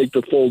even take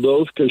the full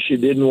dose because she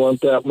didn't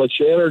want that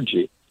much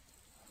energy.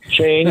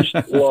 Changed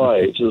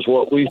lives is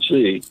what we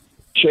see.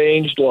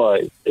 Changed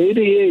lives.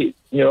 88,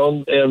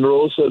 and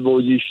Rose said, well,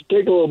 you should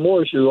take a little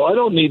more. She said, well, I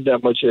don't need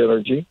that much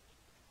energy.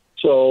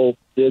 So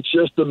it's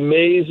just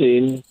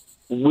amazing.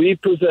 We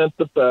present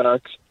the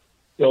facts.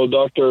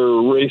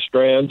 Dr. Ray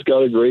Strand's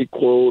got a great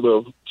quote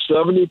of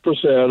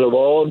 70% of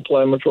all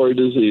inflammatory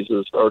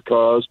diseases are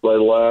caused by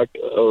lack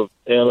of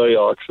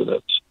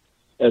antioxidants.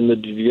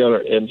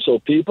 And so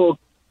people,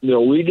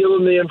 we give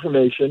them the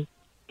information,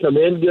 come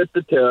in, get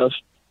the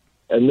test,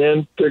 and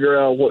then figure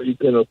out what you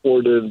can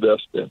afford to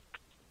invest in.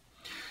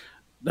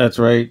 That's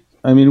right.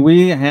 I mean,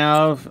 we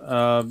have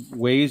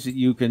ways that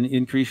you can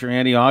increase your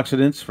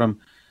antioxidants from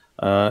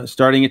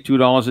starting at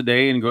 $2 a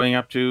day and going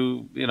up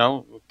to,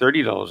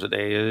 $30 a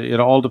day. It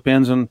all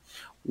depends on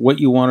what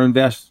you want to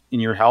invest in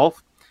your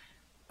health,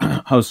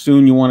 how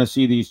soon you want to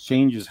see these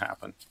changes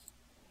happen.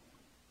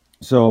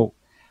 So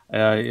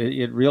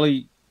it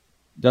really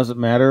doesn't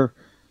matter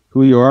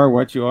who you are,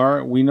 what you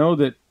are. We know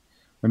that,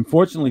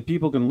 unfortunately,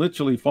 people can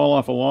literally fall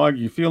off a log.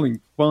 You're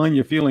feeling fine,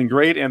 you're feeling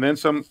great, and then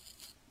some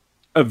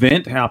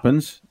event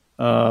happens.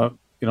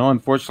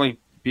 Unfortunately,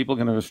 people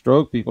can have a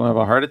stroke, people have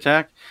a heart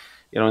attack,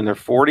 in their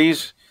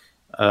 40s,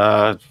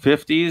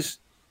 50s,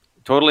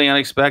 totally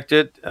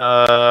unexpected.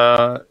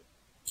 And,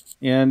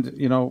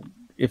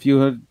 if you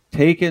have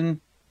taken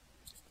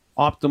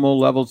optimal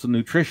levels of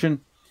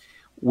nutrition,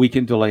 we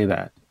can delay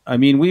that. I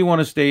mean, we want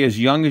to stay as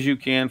young as you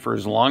can for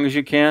as long as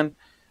you can.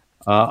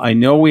 I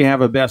know we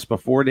have a best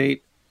before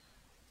date,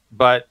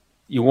 but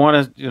you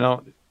want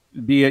to,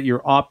 be at your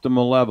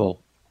optimal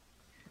level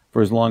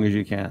for as long as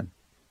you can.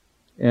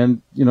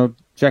 And,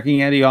 checking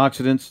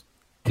antioxidants,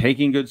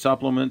 taking good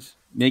supplements,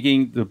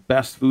 making the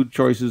best food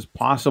choices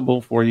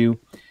possible for you,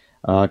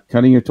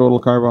 cutting your total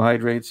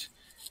carbohydrates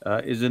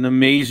is an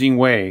amazing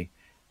way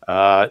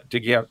to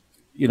get,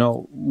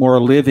 more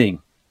living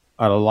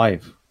out of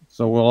life.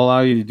 So we'll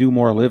allow you to do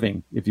more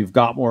living. If you've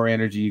got more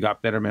energy, you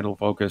got better mental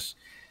focus.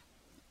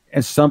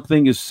 And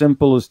something as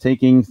simple as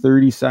taking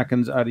 30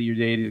 seconds out of your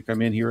day to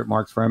come in here at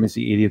Mark's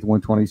Pharmacy, 80th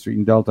 120th Street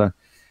in Delta.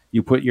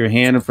 You put your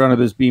hand in front of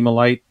this beam of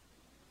light,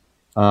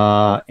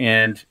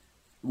 and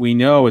we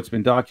know it's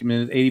been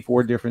documented,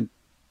 84 different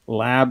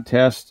lab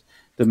tests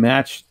to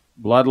match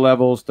blood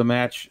levels, to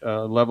match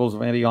levels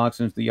of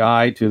antioxidants to the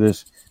eye, to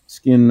this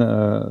skin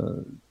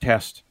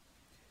test,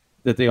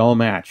 that they all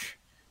match.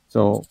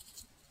 So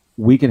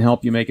we can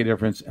help you make a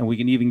difference, and we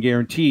can even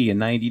guarantee in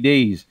 90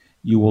 days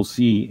you will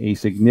see a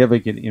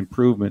significant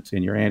improvement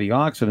in your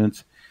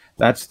antioxidants.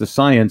 That's the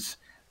science.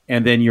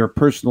 And then your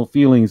personal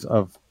feelings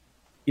of,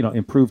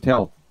 improved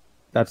health.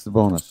 That's the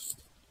bonus.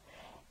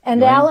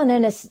 And Right.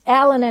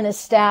 Alan and his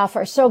staff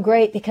are so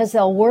great because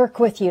they'll work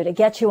with you to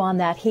get you on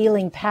that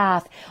healing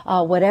path.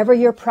 Whatever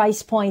your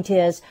price point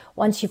is,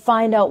 once you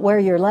find out where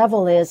your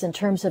level is in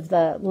terms of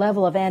the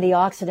level of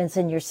antioxidants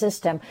in your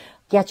system,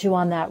 get you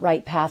on that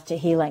right path to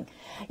healing.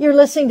 You're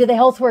listening to the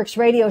HealthWorks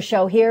radio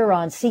show here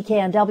on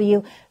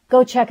CKNW.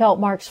 Go check out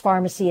Mark's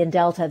Pharmacy in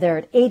Delta. They're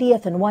at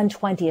 80th and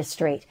 120th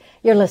Street.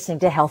 You're listening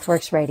to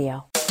HealthWorks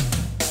Radio.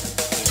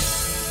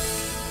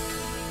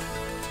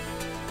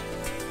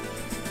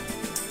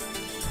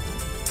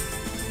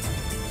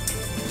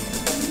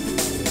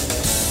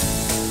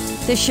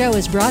 This show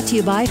is brought to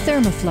you by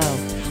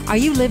Thermoflow. Are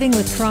you living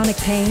with chronic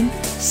pain,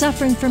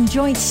 suffering from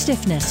joint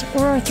stiffness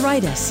or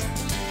arthritis?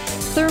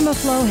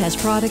 ThermaFlow has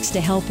products to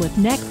help with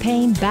neck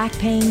pain, back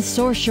pain,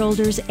 sore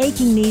shoulders,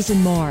 aching knees,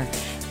 and more.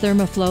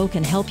 ThermaFlow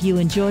can help you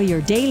enjoy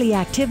your daily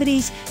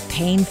activities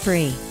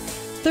pain-free.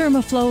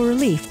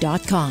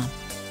 ThermaFlowRelief.com.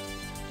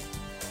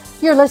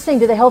 You're listening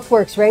to the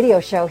HealthWorks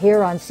radio show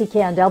here on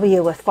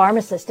CKNW with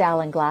pharmacist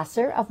Alan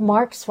Glasser of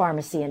Mark's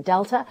Pharmacy in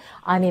Delta.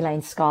 I'm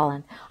Elaine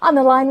Scollin. On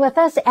the line with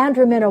us,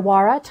 Andrew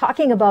Minowara,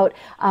 talking about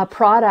a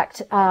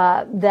product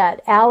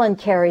that Alan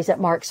carries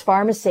at Mark's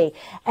Pharmacy.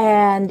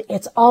 And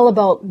it's all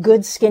about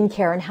good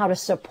skincare and how to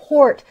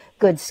support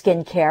good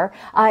skincare.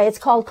 It's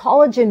called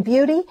Collagen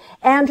Beauty.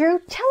 Andrew,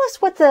 tell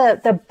us what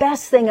the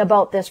best thing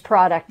about this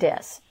product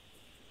is.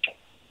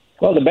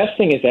 Well, the best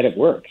thing is that it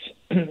works.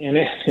 And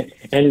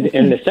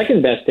the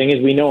second best thing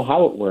is we know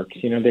how it works.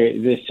 You know,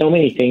 there's so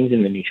many things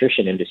in the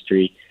nutrition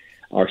industry,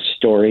 our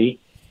story,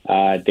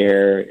 and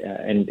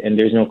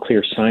there's no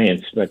clear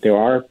science, but there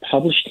are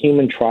published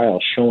human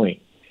trials showing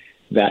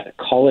that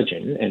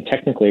collagen, and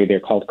technically they're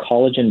called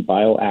collagen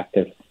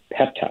bioactive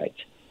peptides,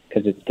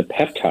 because it's the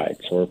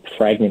peptides or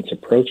fragments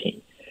of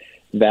protein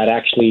that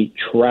actually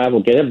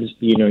travel,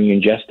 you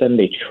ingest them,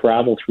 they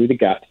travel through the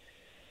gut,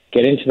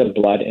 get into the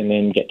blood, and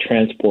then get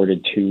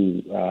transported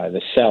to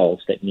the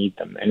cells that need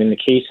them. And in the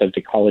case of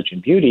the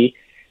Collagen Beauty,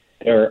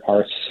 there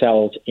are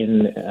cells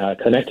in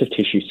connective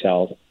tissue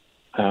cells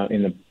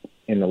in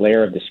the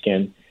layer of the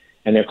skin,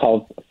 and they're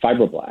called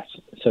fibroblasts.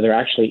 So they're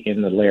actually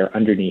in the layer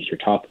underneath your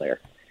top layer.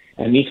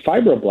 And these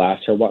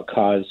fibroblasts are what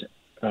cause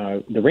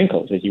the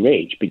wrinkles as you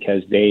age,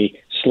 because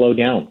they slow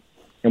down.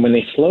 And when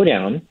they slow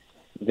down,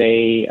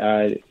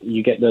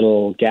 you get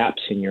little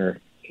gaps in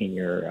your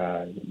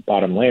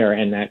bottom layer,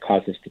 and that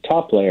causes the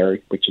top layer,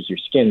 which is your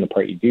skin, the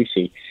part you do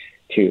see,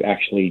 to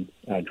actually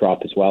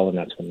drop as well, and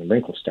that's when the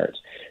wrinkle starts.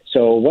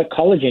 So what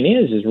collagen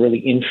is really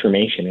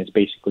information. It's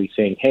basically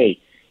saying, hey,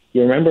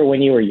 you remember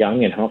when you were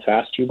young and how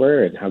fast you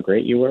were and how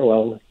great you were?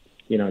 Well,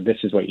 this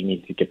is what you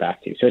need to get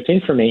back to. So it's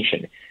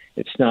information.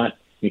 It's not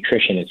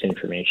nutrition, it's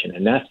information.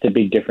 And that's the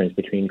big difference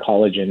between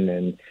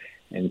collagen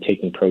and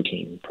taking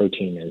protein.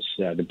 Protein is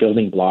the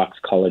building blocks,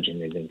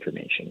 collagen is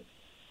information.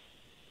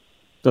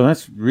 So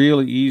that's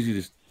really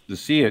easy to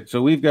see it.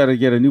 So we've got to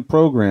get a new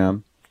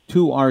program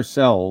to our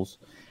cells,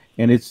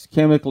 and it's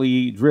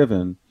chemically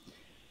driven,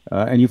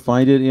 and you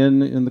find it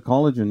in the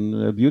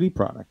Collagen Beauty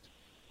product.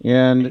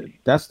 And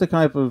that's the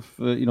type of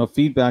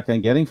feedback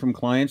I'm getting from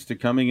clients to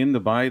coming in to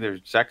buy their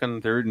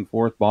second, third, and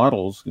fourth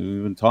bottles.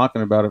 We've been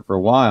talking about it for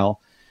a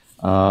while.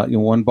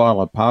 One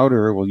bottle of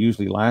powder will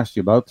usually last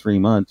you about 3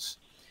 months,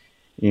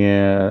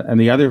 and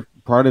the other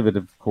part of it,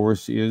 of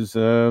course, is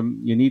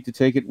you need to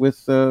take it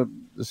with the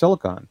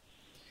silicone,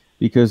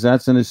 because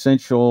that's an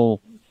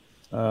essential,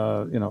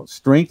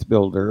 strength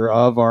builder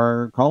of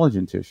our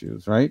collagen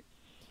tissues, right?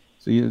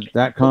 So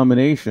that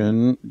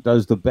combination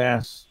does the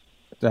best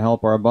to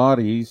help our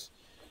bodies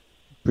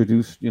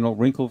produce,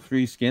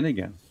 wrinkle-free skin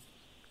again.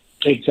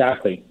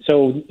 Exactly.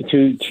 So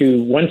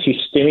to once you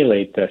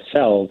stimulate the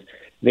cells,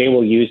 they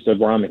will use the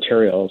raw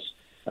materials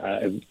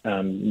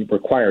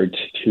required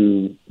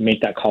to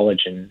make that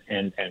collagen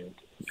and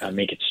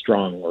make it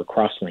strong or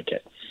cross-link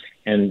it.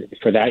 And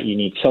for that, you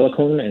need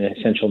silicone, an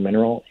essential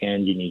mineral,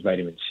 and you need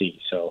vitamin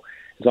C. So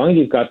as long as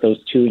you've got those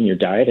two in your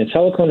diet, and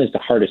silicone is the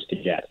hardest to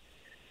get.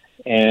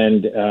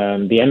 And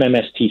the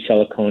MMST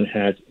silicone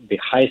has the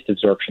highest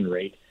absorption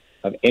rate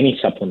of any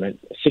supplement,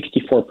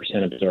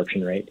 64%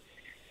 absorption rate,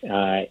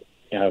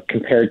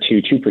 compared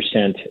to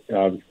 2%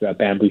 of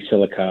bamboo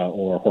silica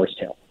or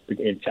horsetail.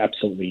 It's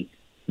absolutely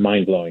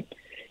mind-blowing.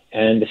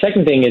 And the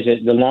second thing is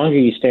that the longer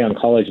you stay on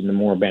collagen, the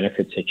more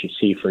benefits that you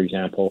see. For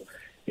example,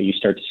 you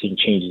start to see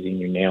changes in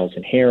your nails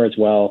and hair as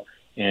well.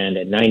 And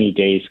at 90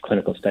 days,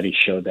 clinical studies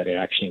showed that it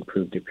actually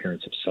improved the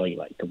appearance of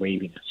cellulite, the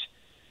waviness.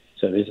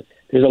 So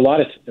there's a lot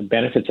of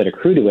benefits that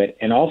accrue to it.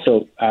 And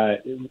also,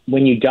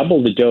 when you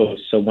double the dose,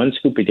 so 1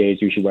 scoop a day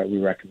is usually what we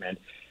recommend.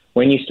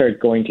 When you start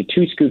going to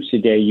 2 scoops a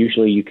day,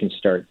 usually you can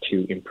start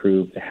to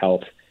improve the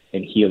health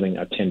and healing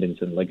of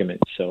tendons and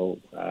ligaments. So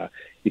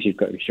if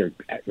you're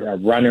a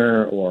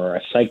runner or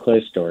a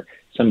cyclist or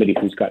somebody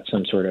who's got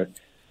some sort of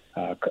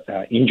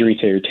injury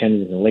to your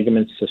tendons and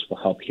ligaments, this will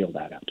help heal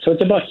that up. So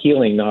it's about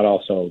healing, not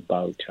also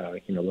about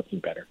looking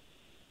better.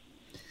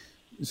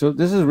 So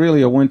this is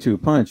really a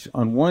 1-2 punch.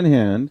 On one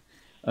hand,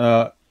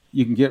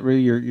 you can get rid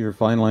of your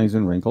fine lines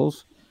and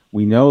wrinkles.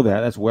 We know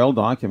that. That's well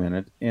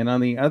documented. And on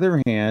the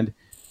other hand,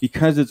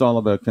 because it's all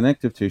about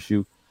connective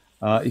tissue,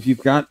 if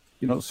you've got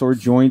sore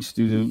joints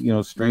due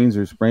to strains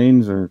or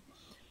sprains or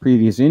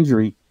previous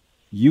injury,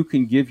 you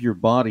can give your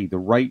body the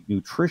right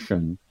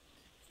nutrition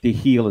to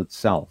heal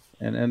itself.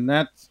 And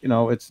that's,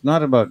 it's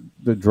not about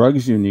the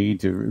drugs you need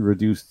to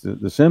reduce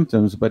the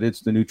symptoms, but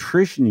it's the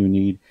nutrition you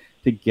need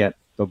to get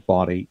the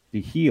body to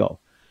heal.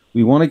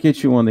 We want to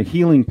get you on the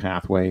healing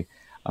pathway,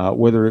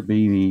 whether it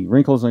be the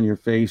wrinkles on your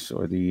face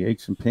or the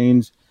aches and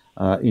pains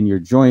in your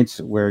joints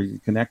where your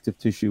connective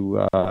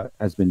tissue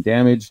has been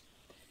damaged.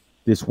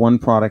 This one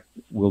product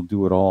will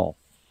do it all.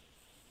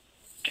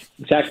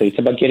 Exactly. It's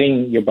about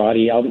getting your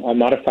body, I'll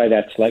modify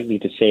that slightly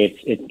to say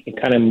it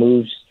kind of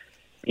moves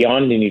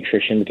beyond the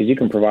nutrition, because you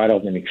can provide all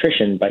the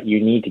nutrition, but you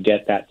need to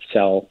get that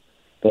cell,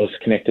 those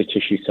connective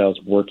tissue cells,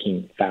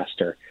 working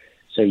faster.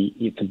 So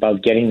it's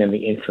about getting them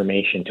the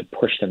information to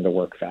push them to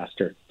work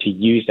faster, to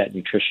use that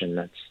nutrition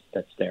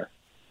that's there,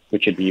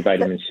 which would be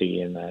vitamin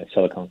C and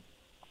silicone.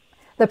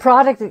 The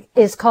product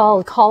is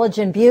called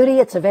Collagen Beauty.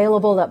 It's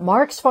available at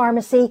Mark's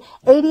Pharmacy,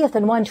 80th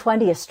and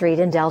 120th Street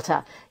in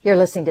Delta. You're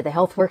listening to the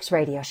HealthWorks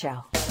radio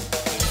show.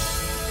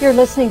 You're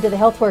listening to the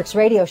HealthWorks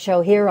radio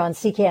show here on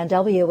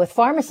CKNW with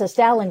pharmacist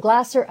Alan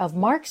Glasser of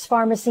Mark's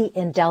Pharmacy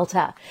in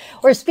Delta.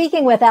 We're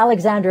speaking with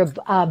Alexandra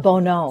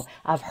Bonneau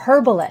of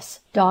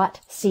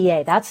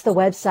Herbalist.ca. That's the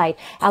website.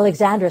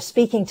 Alexandra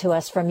speaking to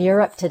us from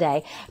Europe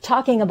today,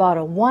 talking about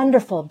a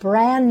wonderful,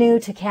 brand new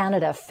to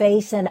Canada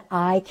face and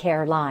eye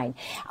care line.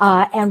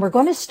 And we're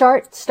going to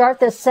start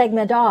this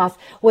segment off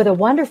with a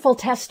wonderful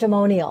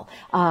testimonial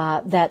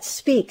that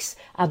speaks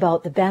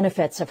about the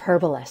benefits of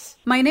Herbalist.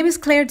 My name is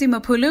Claire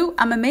Dimopulu.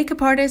 I'm a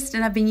makeup artist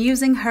and I've been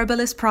using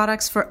Herbalist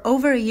products for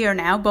over a year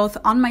now, both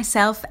on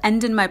myself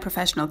and in my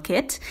professional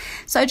kit.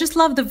 So I just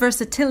love the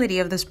versatility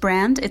of this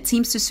brand. It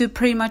seems to suit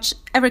pretty much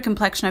every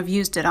complexion I've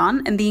used it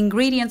on, and the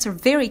ingredients are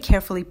very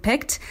carefully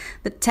picked.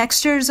 The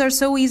textures are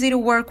so easy to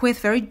work with,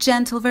 very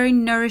gentle, very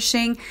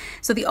nourishing.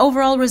 So the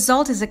overall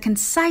result is a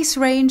concise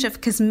range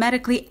of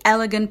cosmetically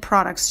elegant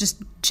products,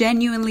 just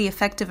genuinely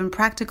effective and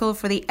practical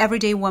for the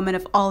everyday woman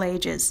of all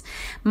ages.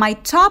 My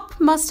top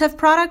must-have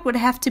product would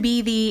have to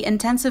be the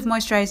Intensive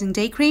Moisturizing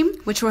Day Cream,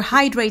 which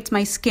rehydrates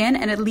my skin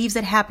and it leaves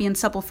it happy and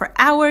supple for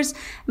hours.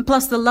 And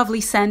plus the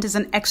lovely scent is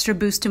an extra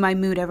boost to my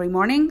mood every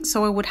morning,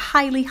 so I would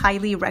highly,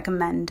 highly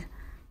recommend.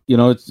 You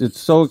know, it's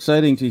so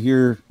exciting to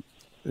hear,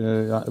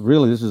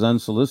 really, this is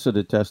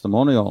unsolicited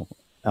testimonial,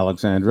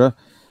 Alexandra,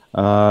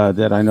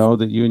 that I know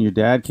that you and your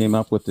dad came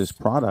up with this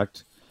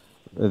product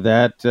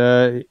that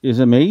is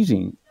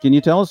amazing. Can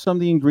you tell us some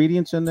of the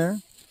ingredients in there?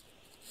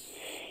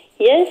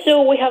 Yes,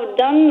 so we have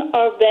done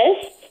our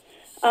best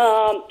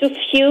to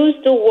fuse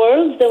the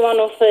worlds, the one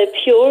of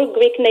pure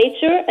Greek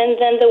nature and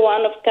then the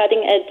one of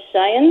cutting-edge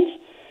science.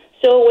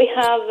 So we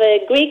have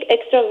Greek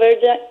extra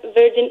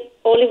virgin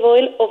olive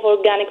oil of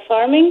organic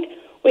farming.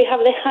 We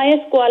have the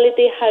highest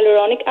quality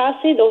hyaluronic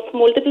acid of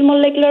multiple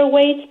molecular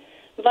weights,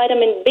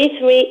 vitamin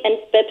B3 and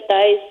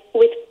peptides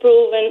with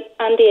proven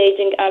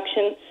anti-aging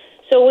action.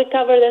 So we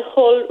cover the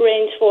whole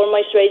range for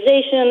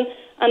moisturization,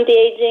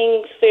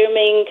 anti-aging,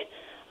 firming,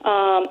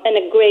 and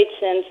a great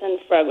scent and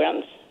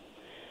fragrance.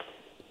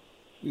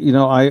 You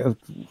know,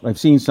 I've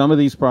seen some of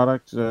these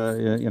products,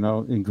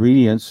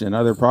 ingredients in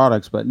other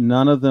products, but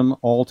none of them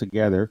all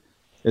together,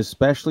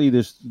 especially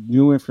this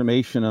new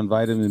information on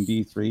vitamin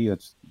B3,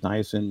 that's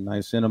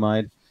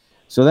niacinamide.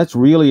 So that's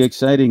really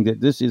exciting that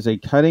this is a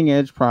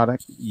cutting-edge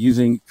product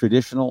using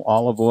traditional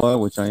olive oil,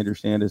 which I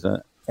understand is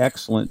an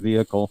excellent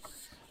vehicle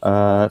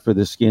for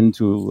the skin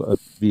to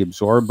be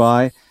absorbed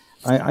by.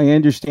 I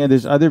understand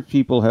there's other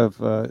people have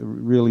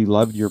really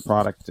loved your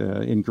product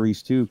in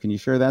Greece too. Can you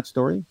share that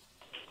story?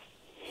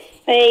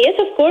 Yes,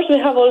 of course. We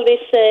have all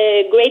these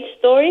great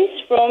stories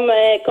from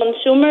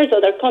consumers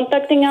that are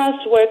contacting us.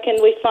 Where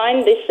can we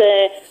find this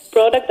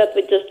product that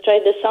we just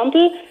tried the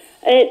sample?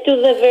 To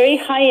the very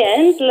high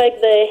end, like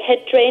the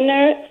head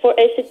trainer for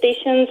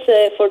estheticians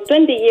for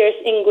 20 years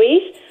in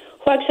Greece,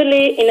 who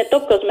actually, in a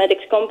top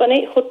cosmetics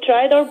company, who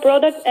tried our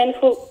product and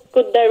who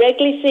could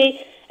directly see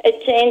a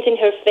change in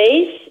her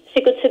face.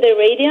 She could see the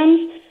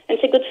radiance and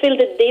she could feel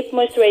the deep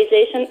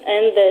moisturization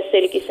and the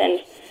silky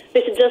scent.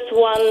 This is just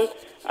one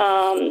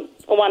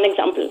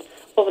example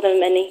of the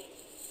many.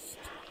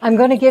 I'm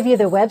going to give you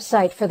the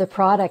website for the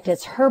product.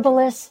 It's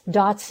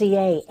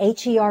herbalist.ca,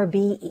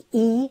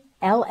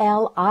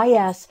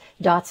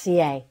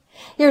 HERBELLIS.ca.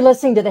 You're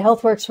listening to the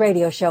HealthWorks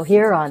radio show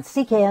here on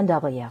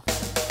CKNW.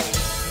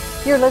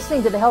 You're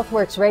listening to the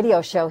HealthWorks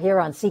radio show here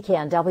on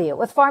CKNW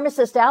with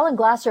pharmacist Alan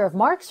Glasser of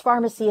Mark's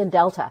Pharmacy in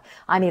Delta.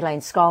 I'm Elaine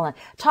Scollin,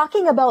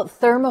 talking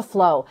about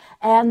Thermoflow.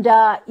 And,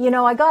 I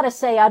got to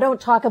say, I don't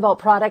talk about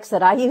products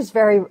that I use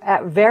very,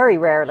 very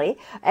rarely.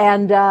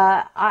 And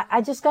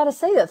I just got to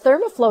say that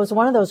Thermoflow is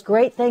one of those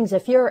great things.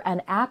 If you're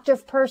an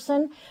active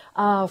person,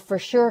 for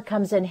sure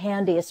comes in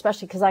handy,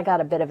 especially because I got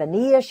a bit of a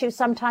knee issue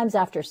sometimes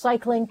after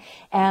cycling,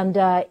 and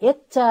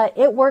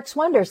it works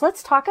wonders.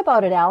 Let's talk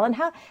about it, Alan.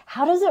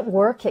 How does it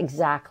work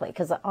exactly?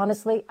 Because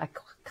honestly, I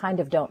kind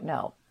of don't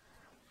know.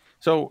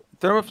 So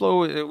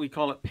Thermoflow, we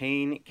call it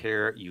pain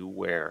care you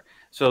wear.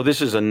 So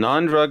this is a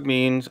non-drug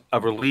means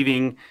of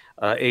relieving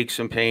aches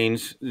and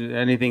pains,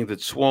 anything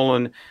that's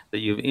swollen, that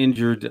you've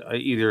injured,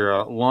 either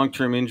a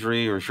long-term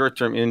injury or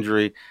short-term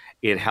injury.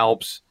 It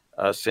helps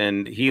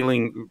send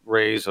healing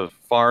rays of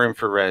far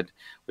infrared,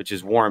 which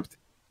is warmth,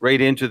 right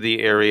into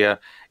the area.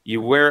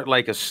 You wear it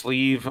like a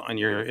sleeve on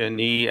your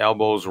knee,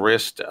 elbows,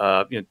 wrist,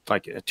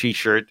 like a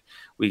T-shirt.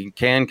 We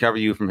can cover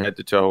you from head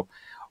to toe.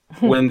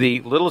 When the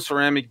little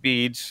ceramic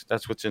beads,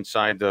 that's what's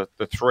inside the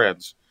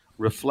threads,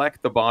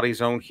 reflect the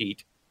body's own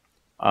heat,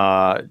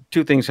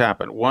 two things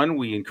happen. One,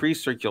 we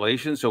increase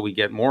circulation, so we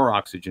get more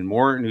oxygen,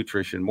 more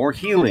nutrition, more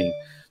healing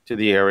to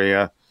the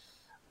area.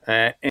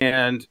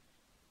 And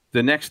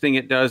the next thing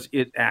it does,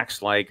 it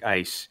acts like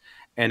ice,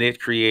 and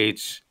it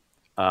creates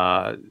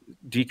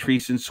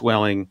decrease in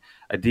swelling,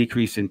 a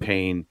decrease in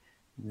pain.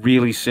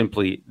 Really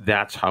simply,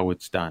 that's how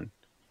it's done.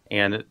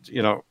 And,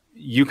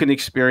 you can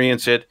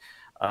experience it.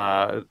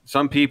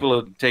 Some people,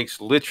 it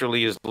takes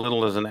literally as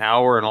little as an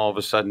hour, and all of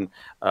a sudden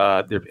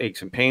their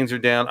aches and pains are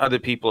down. Other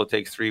people, it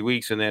takes 3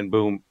 weeks, and then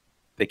boom,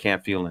 they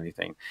can't feel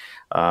anything.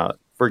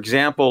 For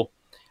example,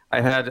 I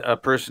had a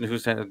person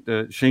who's had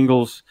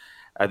shingles.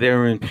 They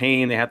were in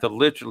pain. They had to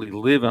literally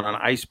live on an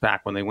ice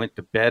pack when they went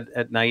to bed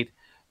at night.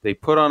 They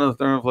put on a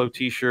Thermoflow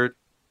t-shirt,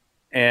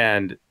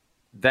 and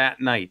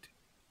that night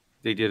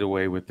they did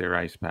away with their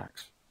ice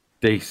packs.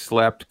 They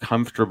slept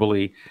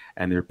comfortably,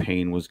 and their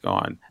pain was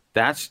gone.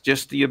 That's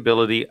just the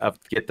ability of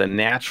get the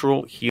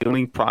natural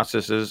healing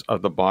processes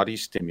of the body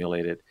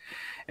stimulated.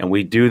 And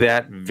we do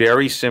that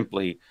very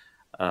simply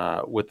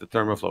with the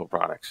Thermoflow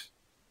products.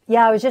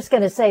 Yeah, I was just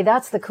going to say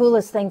that's the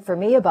coolest thing for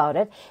me about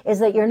it is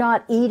that you're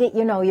not eating,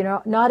 you're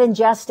not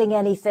ingesting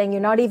anything.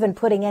 You're not even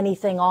putting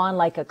anything on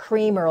like a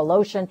cream or a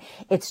lotion.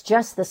 It's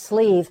just the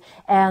sleeve,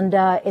 and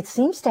it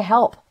seems to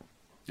help.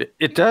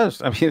 It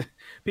does. I mean,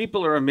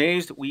 people are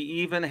amazed. We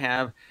even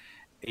have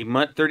a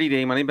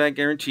 30-day money-back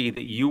guarantee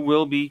that you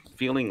will be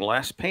feeling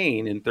less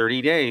pain in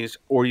 30 days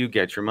or you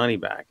get your money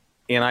back.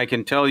 And I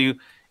can tell you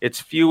it's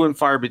few and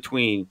far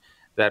between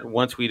that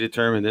once we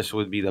determine this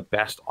would be the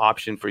best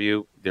option for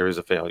you, there is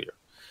a failure.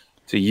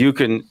 So you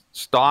can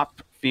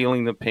stop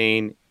feeling the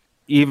pain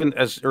even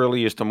as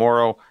early as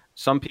tomorrow.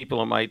 Some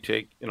people, it might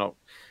take,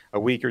 a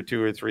week or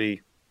 2 or 3,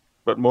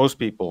 but most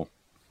people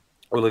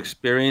will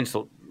experience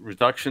a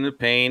reduction of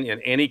pain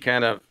in any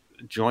kind of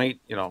joint,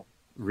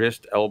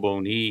 wrist, elbow,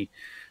 knee,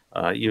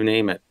 you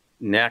name it,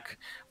 neck.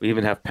 We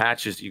even have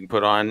patches you can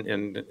put on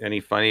in any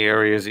funny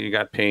areas that you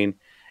got pain.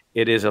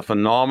 It is a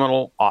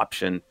phenomenal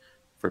option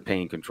for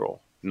pain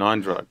control,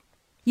 non-drug.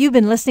 You've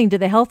been listening to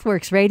the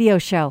HealthWorks radio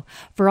show.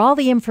 For all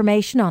the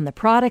information on the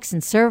products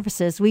and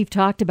services we've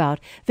talked about,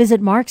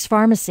 visit Mark's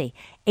Pharmacy,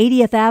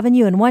 80th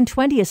Avenue and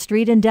 120th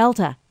Street in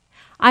Delta.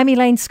 I'm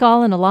Elaine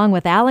Scollin along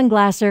with Alan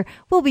Glasser.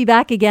 We'll be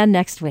back again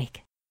next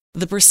week.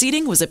 The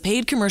proceeding was a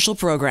paid commercial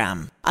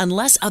program.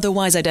 Unless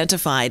otherwise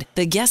identified,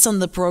 the guests on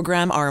the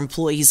program are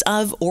employees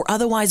of or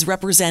otherwise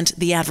represent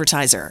the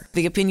advertiser.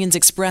 The opinions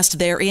expressed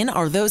therein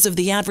are those of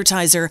the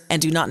advertiser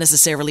and do not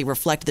necessarily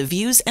reflect the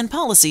views and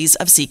policies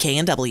of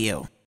CKNW.